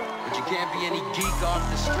 baby? But you can't be any geek off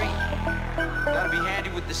the street. Gotta be handy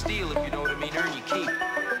with the steel, if you know what I mean. Earn your keep.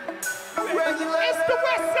 It's the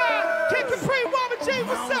West Side. Kid Capri, Woman G,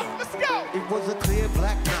 what's up? Let's go. It was a clear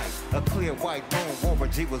black night, a clear white moon.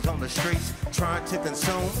 Warren G was on the streets trying to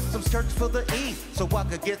consume some skirts for the E, so I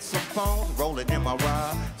could get some phones. Rolling in my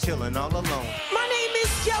ride, chilling all alone. My name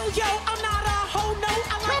is Yo-Yo. I'm not a hoe, no.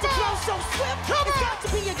 I like to flow so swift. It's got to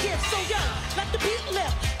be a gift. So yo, let the beat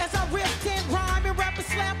lift as I rip, then rhyme and rap and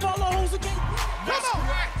slap all the hoes again. Come on.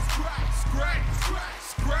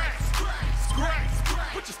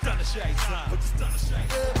 Put your stunner shades on. Put your stunner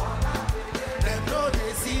shades on. Them know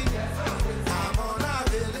they see. I'm on a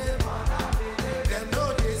village. Them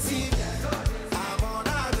know they see. I'm on a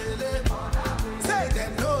village. Say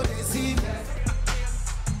them know they see.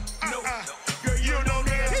 Girl, you know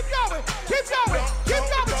that. Keep going. Keep going. Keep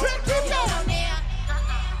going, Trent. Keep going.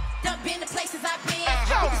 Done been the places I've been.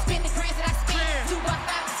 Spend the grants that I spend. 2 by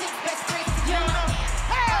 5 6 best friends. You know.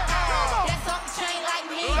 That's off the chain like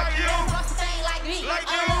me. That's off the thing like me.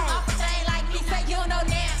 Off the thing like me. Say you know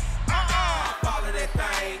now. Follow that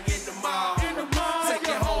thing in the mall. Take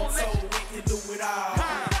it home so we can do it all.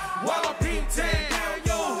 While I'm being down,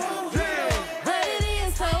 yo. But it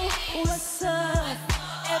is so. What's up?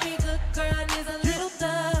 Every good girl needs a little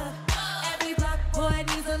thug. Every black boy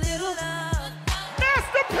needs a little love.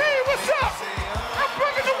 Master P, what's up? I'm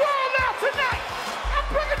bringing the world out tonight. I'm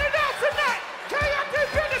bringing it out tonight. KID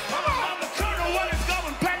business, come on. I'm the colonel, what is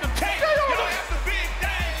going back to K? Y'all have the big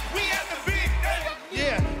thing, we have the big thing.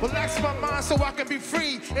 Yeah, relax my mind so I can be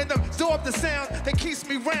free and absorb the sound that keeps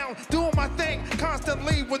me round, doing my thing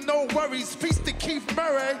constantly with no worries. Peace to Keith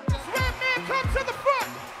Murray. Red man, come to the front.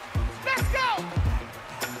 Let's go.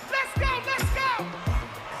 Let's go, let's go.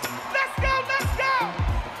 Let's go, let's go.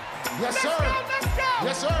 Yes, Let's sir. go, let's go.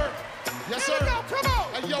 Yes, sir. Yes, Here sir. we go, come on.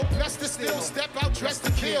 Hey, yo, bless the steel. Step out, dress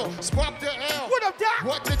to kill. Spark the L. What up, Doc?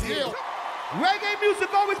 What the deal? Reggae music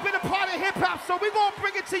always been a part of hip-hop, so we're going to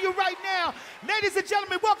bring it to you right now. Ladies and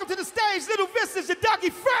gentlemen, welcome to the stage, Little Vistas and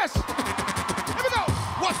Dougie Fresh. Here we go.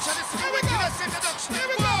 Watch this. Here we go. Introduction. Here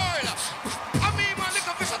we go. I mean, my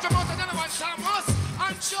liquor fish at your mouth, and then one time us.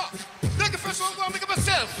 I'm sure. Liquor fish won't go and make up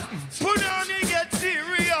myself. Put on and get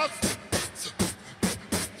serious.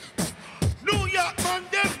 New York man,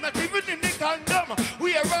 them not even in the condom.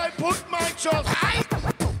 We arrive, put my trust.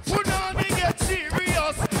 Put on and get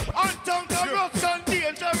serious. Untangerous and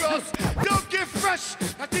dangerous. Don't get fresh,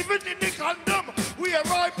 not even in the condom. We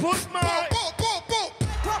arrive, put my.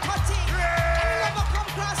 Property. Any lover come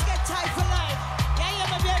cross, get tight for life. Yeah, yeah,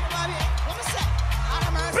 my baby, mommy. What me say?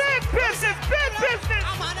 Big business, big business.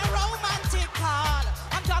 I'm on a romantic call.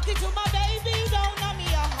 I'm talking to my baby, don't know me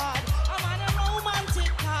a hard. I'm on a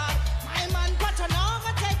romantic call. My man got a long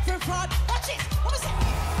take for fraud. Watch it. What me say?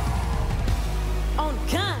 On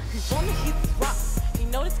gun, he wanna hit the rock. He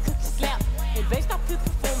know this cookie slap. And based off his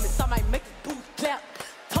performance, I might make the booth clap.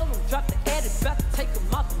 Told him drop the edit, about to take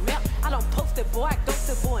him off the map. I don't post that boy, I ghost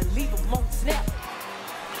that boy and leave him on snap.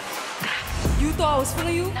 You thought I was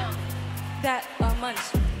feeling you? That munch.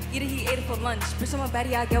 Either he ate it for lunch. Bitch, I'm a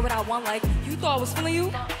baddie, I get what I want. Like, you thought I was feeling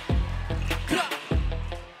you?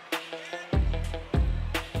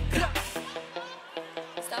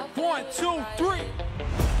 Stop. 1, 2, 3.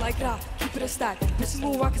 Like that, keep it a stack. Bitches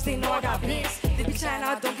will walk cause they know I got bands. They be trying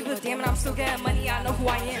out, don't give a damn, and I'm still getting money, I know who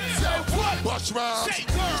I am. Say what? Bust rounds,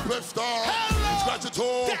 split star, scratch your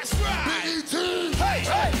toe, That's right. BET. Hey,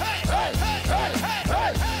 hey, hey, hey, hey,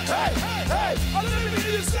 hey, hey, hey, hey. A little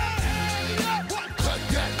bit inside. Cut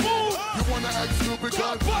that move. You wanna act stupid,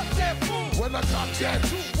 cuz that move. when I cock that,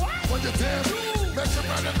 when you're damn, mess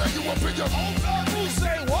around and lay you up in your Who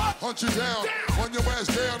say what? hunt you down, on your ass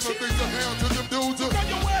down, nothing to hand to them dudes. Run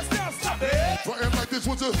your ass down, stop it. Frontin' like this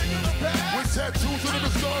was a with tattoos and the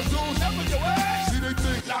stars dudes. Never your ass. See they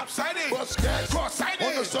think Lopsided. bust cats Cross-sided.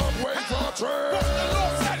 on the subway for trail. What's the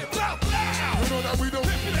lopsided? Blah, blah. You know that we don't.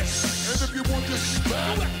 And if you want this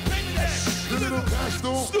back, the little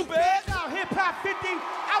costume. Stupid. Now hip-hop 50,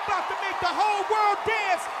 I'm about to make the whole world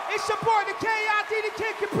dance. It's your boy, the K.I.D., the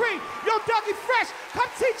Kid Capri. Yo, Dougie Fresh, come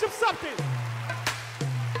teach him something.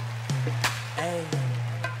 Hey.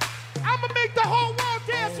 I'ma make the whole world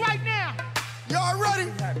dance right now. Y'all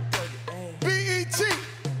ready? BET.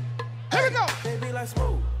 Here we go. Baby, like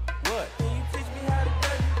smooth. What? Can you teach me how to do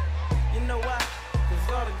it? You know why?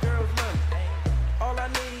 Cause all the girls love me. All I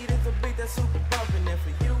need is a beat that's super bumpin'. And for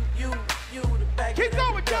you, the back. Keep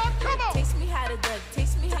going, dog. Come on. Taste me how to do it.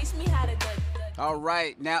 Taste me how to do it. All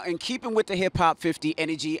right, now in keeping with the Hip Hop 50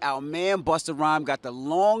 energy, our man Busta Rhymes got the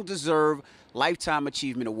long-deserved Lifetime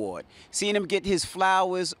Achievement Award. Seeing him get his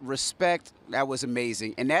flowers, respect, that was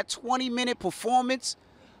amazing. And that 20-minute performance,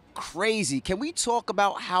 crazy. Can we talk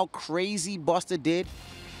about how crazy Busta did?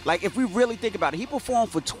 Like, if we really think about it, he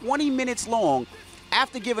performed for 20 minutes long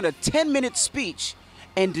after giving a 10-minute speech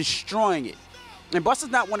and destroying it. And Busta's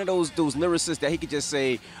not one of those lyricists that he could just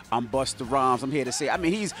say, I'm Busta Rhymes, I'm here to say. I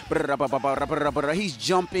mean, he's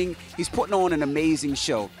jumping, he's putting on an amazing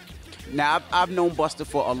show. Now, I've known Busta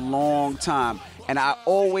for a long time, and I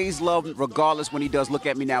always love him, regardless, when he does Look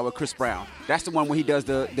at Me Now with Chris Brown. That's the one when he does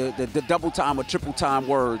the double time or triple time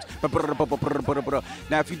words.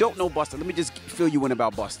 Now, if you don't know Busta, let me just fill you in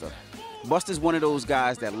about Busta. Busta's one of those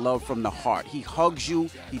guys that love from the heart. He hugs you,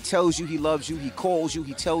 he tells you he loves you, he calls you,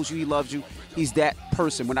 he tells you he loves you. He's that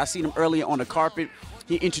person. When I seen him earlier on the carpet,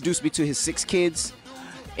 he introduced me to his 6 kids,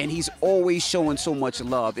 and he's always showing so much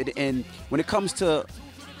love. And when it comes to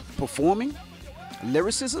performing,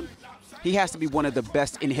 lyricism, he has to be one of the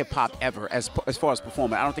best in hip-hop ever as far as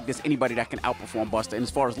performing. I don't think there's anybody that can outperform Busta. And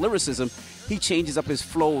as far as lyricism, he changes up his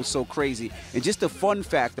flows so crazy. And just a fun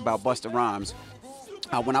fact about Busta Rhymes,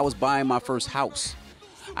 when I was buying my first house,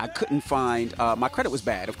 I couldn't find, my credit was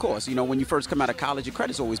bad, of course. You know, when you first come out of college, your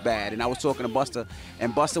credit's always bad. And I was talking to Busta,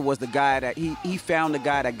 and Busta was the guy that, he found the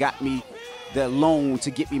guy that got me the loan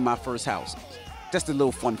to get me my first house. Just a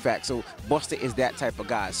little fun fact. So Busta is that type of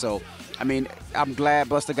guy. So, I mean, I'm glad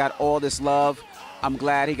Busta got all this love. I'm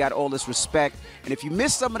glad he got all this respect. And if you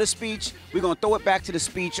missed some of the speech, we're going to throw it back to the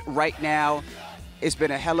speech right now. It's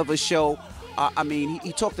been a hell of a show. I mean,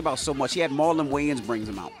 he talked about so much. He had Marlon Wayans brings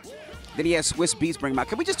him out. Then he had Swiss Beats bring him out.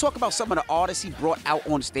 Can we just talk about some of the artists he brought out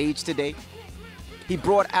on stage today? He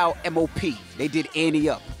brought out M.O.P. They did Annie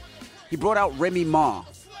Up. He brought out Remy Ma.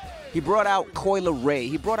 He brought out Coyle Ray.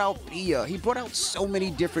 He brought out Bia. He brought out so many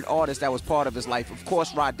different artists that was part of his life. Of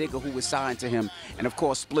course, Rod Digger, who was signed to him. And, of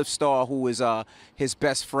course, Spliff Star, who is his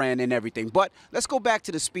best friend and everything. But let's go back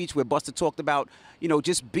to the speech where Busta talked about, you know,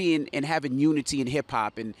 just being and having unity in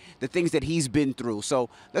hip-hop and the things that he's been through. So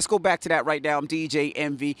let's go back to that right now. I'm DJ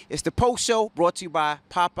Envy. It's the Post Show brought to you by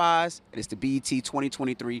Popeyes. And it's the BET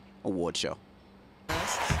 2023 Award Show.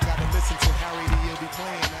 Gotta listen to Harry, he'll be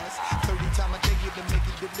playing us. 30 times a day to make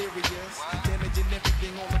it delirious. Damaging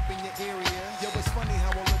everything all up in your area. Yo, it's funny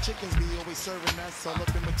how all the chickens be always serving us. All up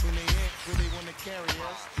in between the ant, where they wanna carry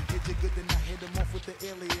us. Hit you good, then I hit them off with the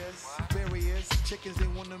alias. Barriers, chickens, they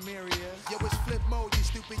wanna marry us. Yo, it's flip mode, you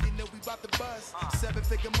stupid, you know we bout to bust.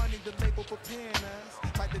 7-figure money, the label preparing us.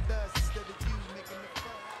 Fight the dust instead of you making the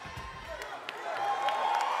fuss.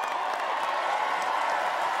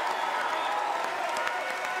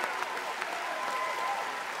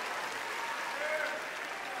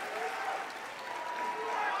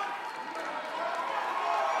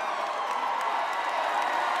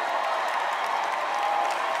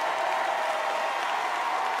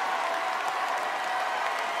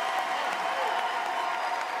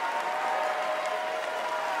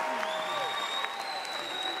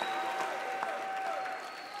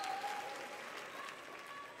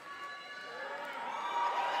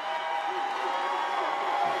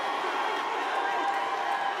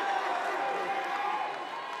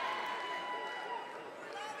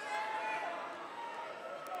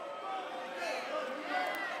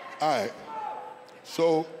 All right,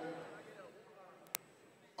 so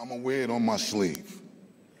I'm gonna wear it on my sleeve.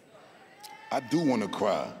 I do wanna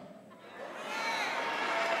cry.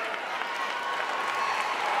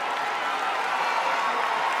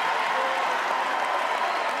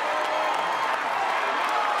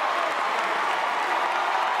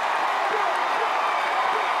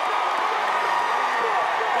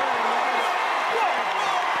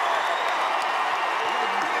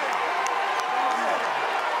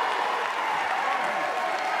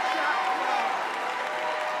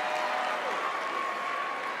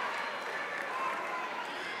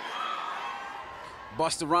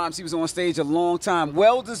 Busta Rhymes, he was on stage a long time.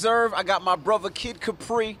 Well deserved. I got my brother Kid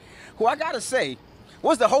Capri, who I gotta say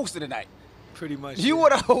was the host of the night. Pretty much. You were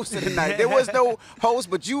the host of the night. There was no host,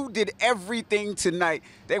 but you did everything tonight.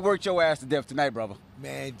 They worked your ass to death tonight, brother.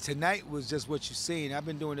 Man, tonight was just what you seen. I've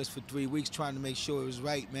been doing this for 3 weeks trying to make sure it was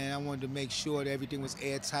right, man. I wanted to make sure that everything was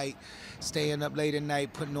airtight, staying up late at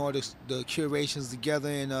night, putting all the curations together,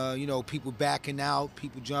 and you know, people backing out,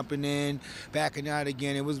 people jumping in, backing out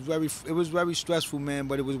again. It was very stressful, man,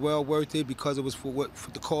 but it was well worth it because it was for what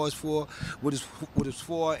the cause for, what it's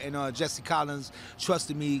for, and Jesse Collins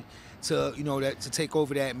trusted me to to take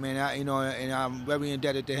over that, man. And I'm very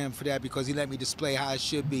indebted to him for that because he let me display how it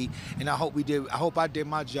should be, and I hope I did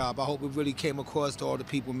my job. I hope it really came across to all the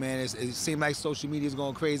people, man. It seemed like social media is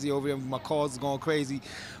going crazy over there. My calls is going crazy,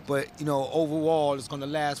 but overall it's going to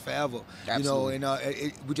last forever. Absolutely.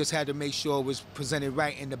 We just had to make sure it was presented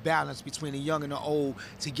right in the balance between the young and the old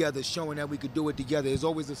together, showing that we could do it together. There's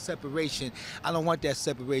always a separation. I don't want that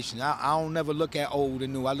separation. I don't never look at old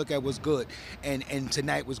and new. I look at what's good, and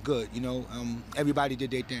tonight was good. Everybody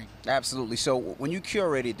did their thing. Absolutely. So when you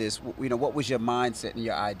curated this, what was your mindset and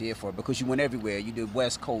your idea for it? Because you went everywhere. You did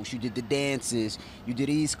West Coast, you did the dances, you did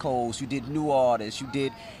East Coast, you did new artists, you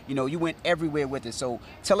did, you went everywhere with it. So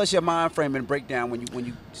tell us your mind frame and breakdown when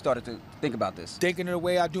you started to think about this. Thinking of the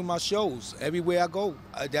way I do my shows. Everywhere I go,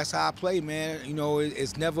 that's how I play, man.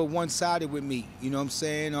 It's never one-sided with me. You know what I'm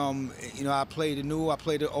saying? I play the new, I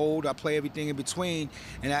play the old, I play everything in between,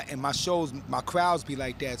 and my shows, my crowds be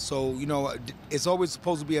like that. So it's always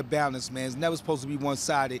supposed to be a balance, man. It's never supposed to be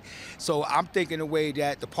one-sided. So I'm thinking the way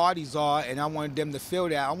that the parties are, and I want them to feel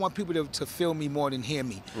that. I want people to feel me more than hear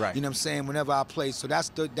me. Right. You know what I'm saying? Whenever I play. So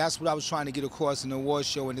that's what I was trying to get across in the award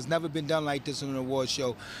show, and it's never been done like this in an award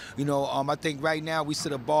show. I think right now we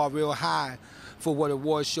set a bar real high for what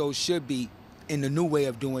award shows should be in the new way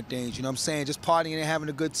of doing things. You know what I'm saying? Just partying and having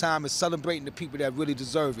a good time and celebrating the people that really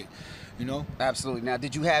deserve it. Absolutely. Now,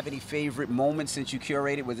 did you have any favorite moments since you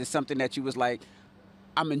curated? Was it something that you was like,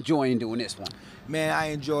 I'm enjoying doing this one? Man, I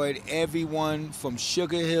enjoyed everyone from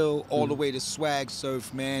Sugar Hill all the way to Swag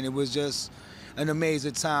Surf, man. It was just an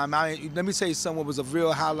amazing time. Let me tell you something. What was a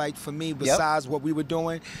real highlight for me besides what we were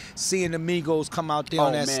doing, seeing the Migos come out there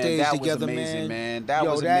on that stage together, man. That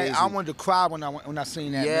was amazing. I wanted to cry when I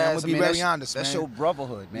seen that, man. I'm gonna be very honest, man. That's your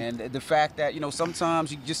brotherhood, man. The fact that,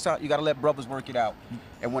 sometimes you gotta let brothers work it out.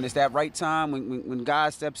 And when it's that right time, when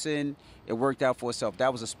God steps in, it worked out for itself.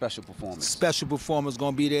 That was a special performance. Special performance,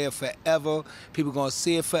 gonna be there forever. People gonna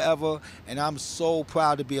see it forever, and I'm so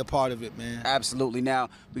proud to be a part of it, man. Absolutely. Now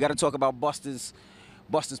we got to talk about Busta's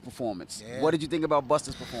performance. Yeah. What did you think about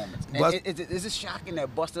Busta's performance? Is it shocking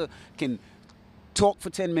that Busta can talk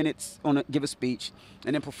for 10 minutes, give a speech,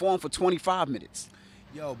 and then perform for 25 minutes?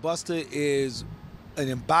 Yo, Busta is an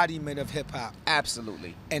embodiment of hip hop.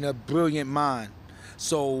 Absolutely. And a brilliant mind.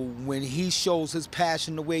 So when he shows his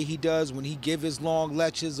passion the way he does, when he give his long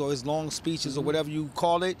lectures or his long speeches or whatever you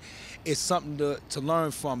call it, it's something to learn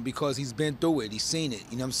from because he's been through it. He's seen it.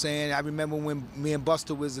 You know what I'm saying? I remember when me and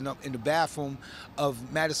Buster was in the bathroom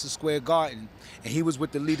of Madison Square Garden, and he was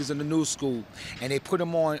with the leaders in the new school, and they put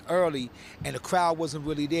him on early, and the crowd wasn't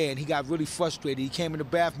really there, and he got really frustrated. He came in the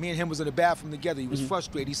bathroom. Me and him was in the bathroom together. He was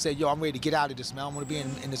frustrated. He said, yo, I'm ready to get out of this, man. I don't want to be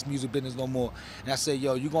in this music business no more. And I said,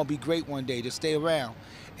 yo, you're going to be great one day. Just stay around.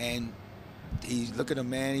 And he's, look at him,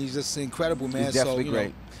 man. He's just incredible, man. He's definitely so,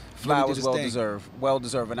 great. Flowers well deserved, well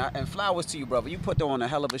deserved, and flowers to you, brother. You put on a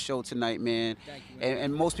hell of a show tonight, man. Thank you, man.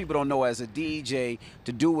 And most people don't know, as a DJ,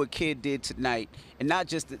 to do what Kid did tonight, and not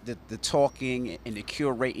just the talking and the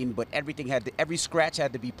curating, but everything every scratch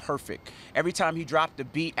had to be perfect. Every time he dropped the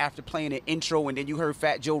beat after playing an intro, and then you heard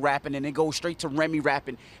Fat Joe rapping, and then go straight to Remy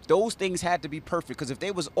rapping, those things had to be perfect. Because if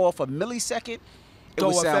they was off a millisecond, it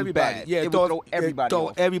would sound everybody. bad. Yeah, it would throw everybody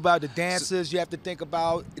off. Everybody, the dancers, you have to think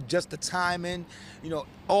about just the timing, you know,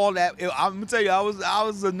 all that. I'm gonna tell you, I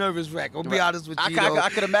was a nervous wreck. I'll be honest with you. I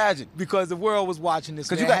could imagine, because the world was watching this.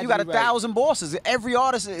 Because you got 1,000 bosses. Every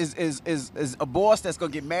artist is a boss that's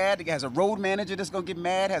gonna get mad. It has a road manager that's gonna get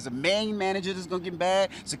mad. Has a main manager that's gonna get mad.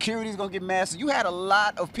 Security's gonna get mad. So you had a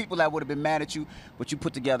lot of people that would have been mad at you, but you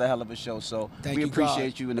put together a hell of a show. So we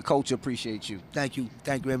appreciate you, and the culture appreciates you. Thank you,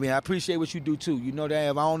 man. I appreciate what you do too. You know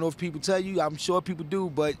that. I don't know if people tell you, I'm sure people do,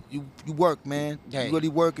 but you work, man. Hey. You really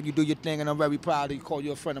work and you do your thing, and I'm very proud of you. Call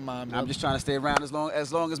you a friend of mine, man. I'm just trying to stay around as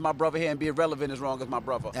long as my brother here and be irrelevant as long as my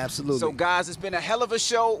brother. Absolutely. So guys, it's been a hell of a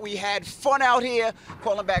show. We had fun out here,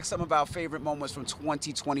 calling back some of our favorite moments from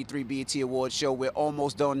 2023 BET Awards show. We're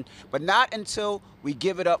almost done, but not until we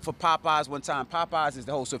give it up for Popeyes one time. Popeyes is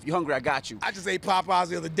the host, so if you're hungry, I got you. I just ate Popeyes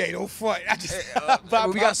the other day. Don't front. I just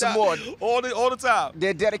we got some more all the time.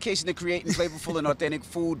 Their dedication to creating flavorful and authentic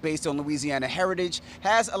food based on Louisiana heritage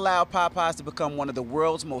has allowed Popeyes to become one of the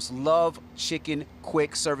world's most loved chicken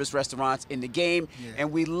quick service restaurants in the game. Yeah.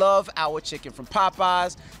 And we love our chicken from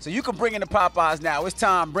Popeyes. So you can bring in the Popeyes now. It's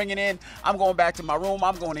time. Bring it in. I'm going back to my room.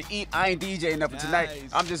 I'm going to eat. I ain't DJing nothing tonight.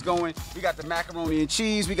 I'm just going. We got the macaroni and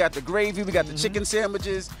cheese. We got the gravy. We got the chicken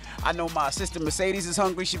sandwiches. I know my sister Mercedes is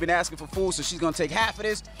hungry. She's been asking for food, so she's going to take half of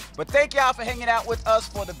this. But thank y'all for hanging out with us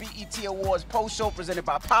for the BET Awards post show presented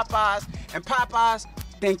by Popeyes. And Popeyes,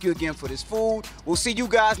 thank you again for this food. We'll see you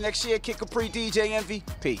guys next year. Kid Capri, DJ Envy.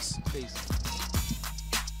 Peace. Peace.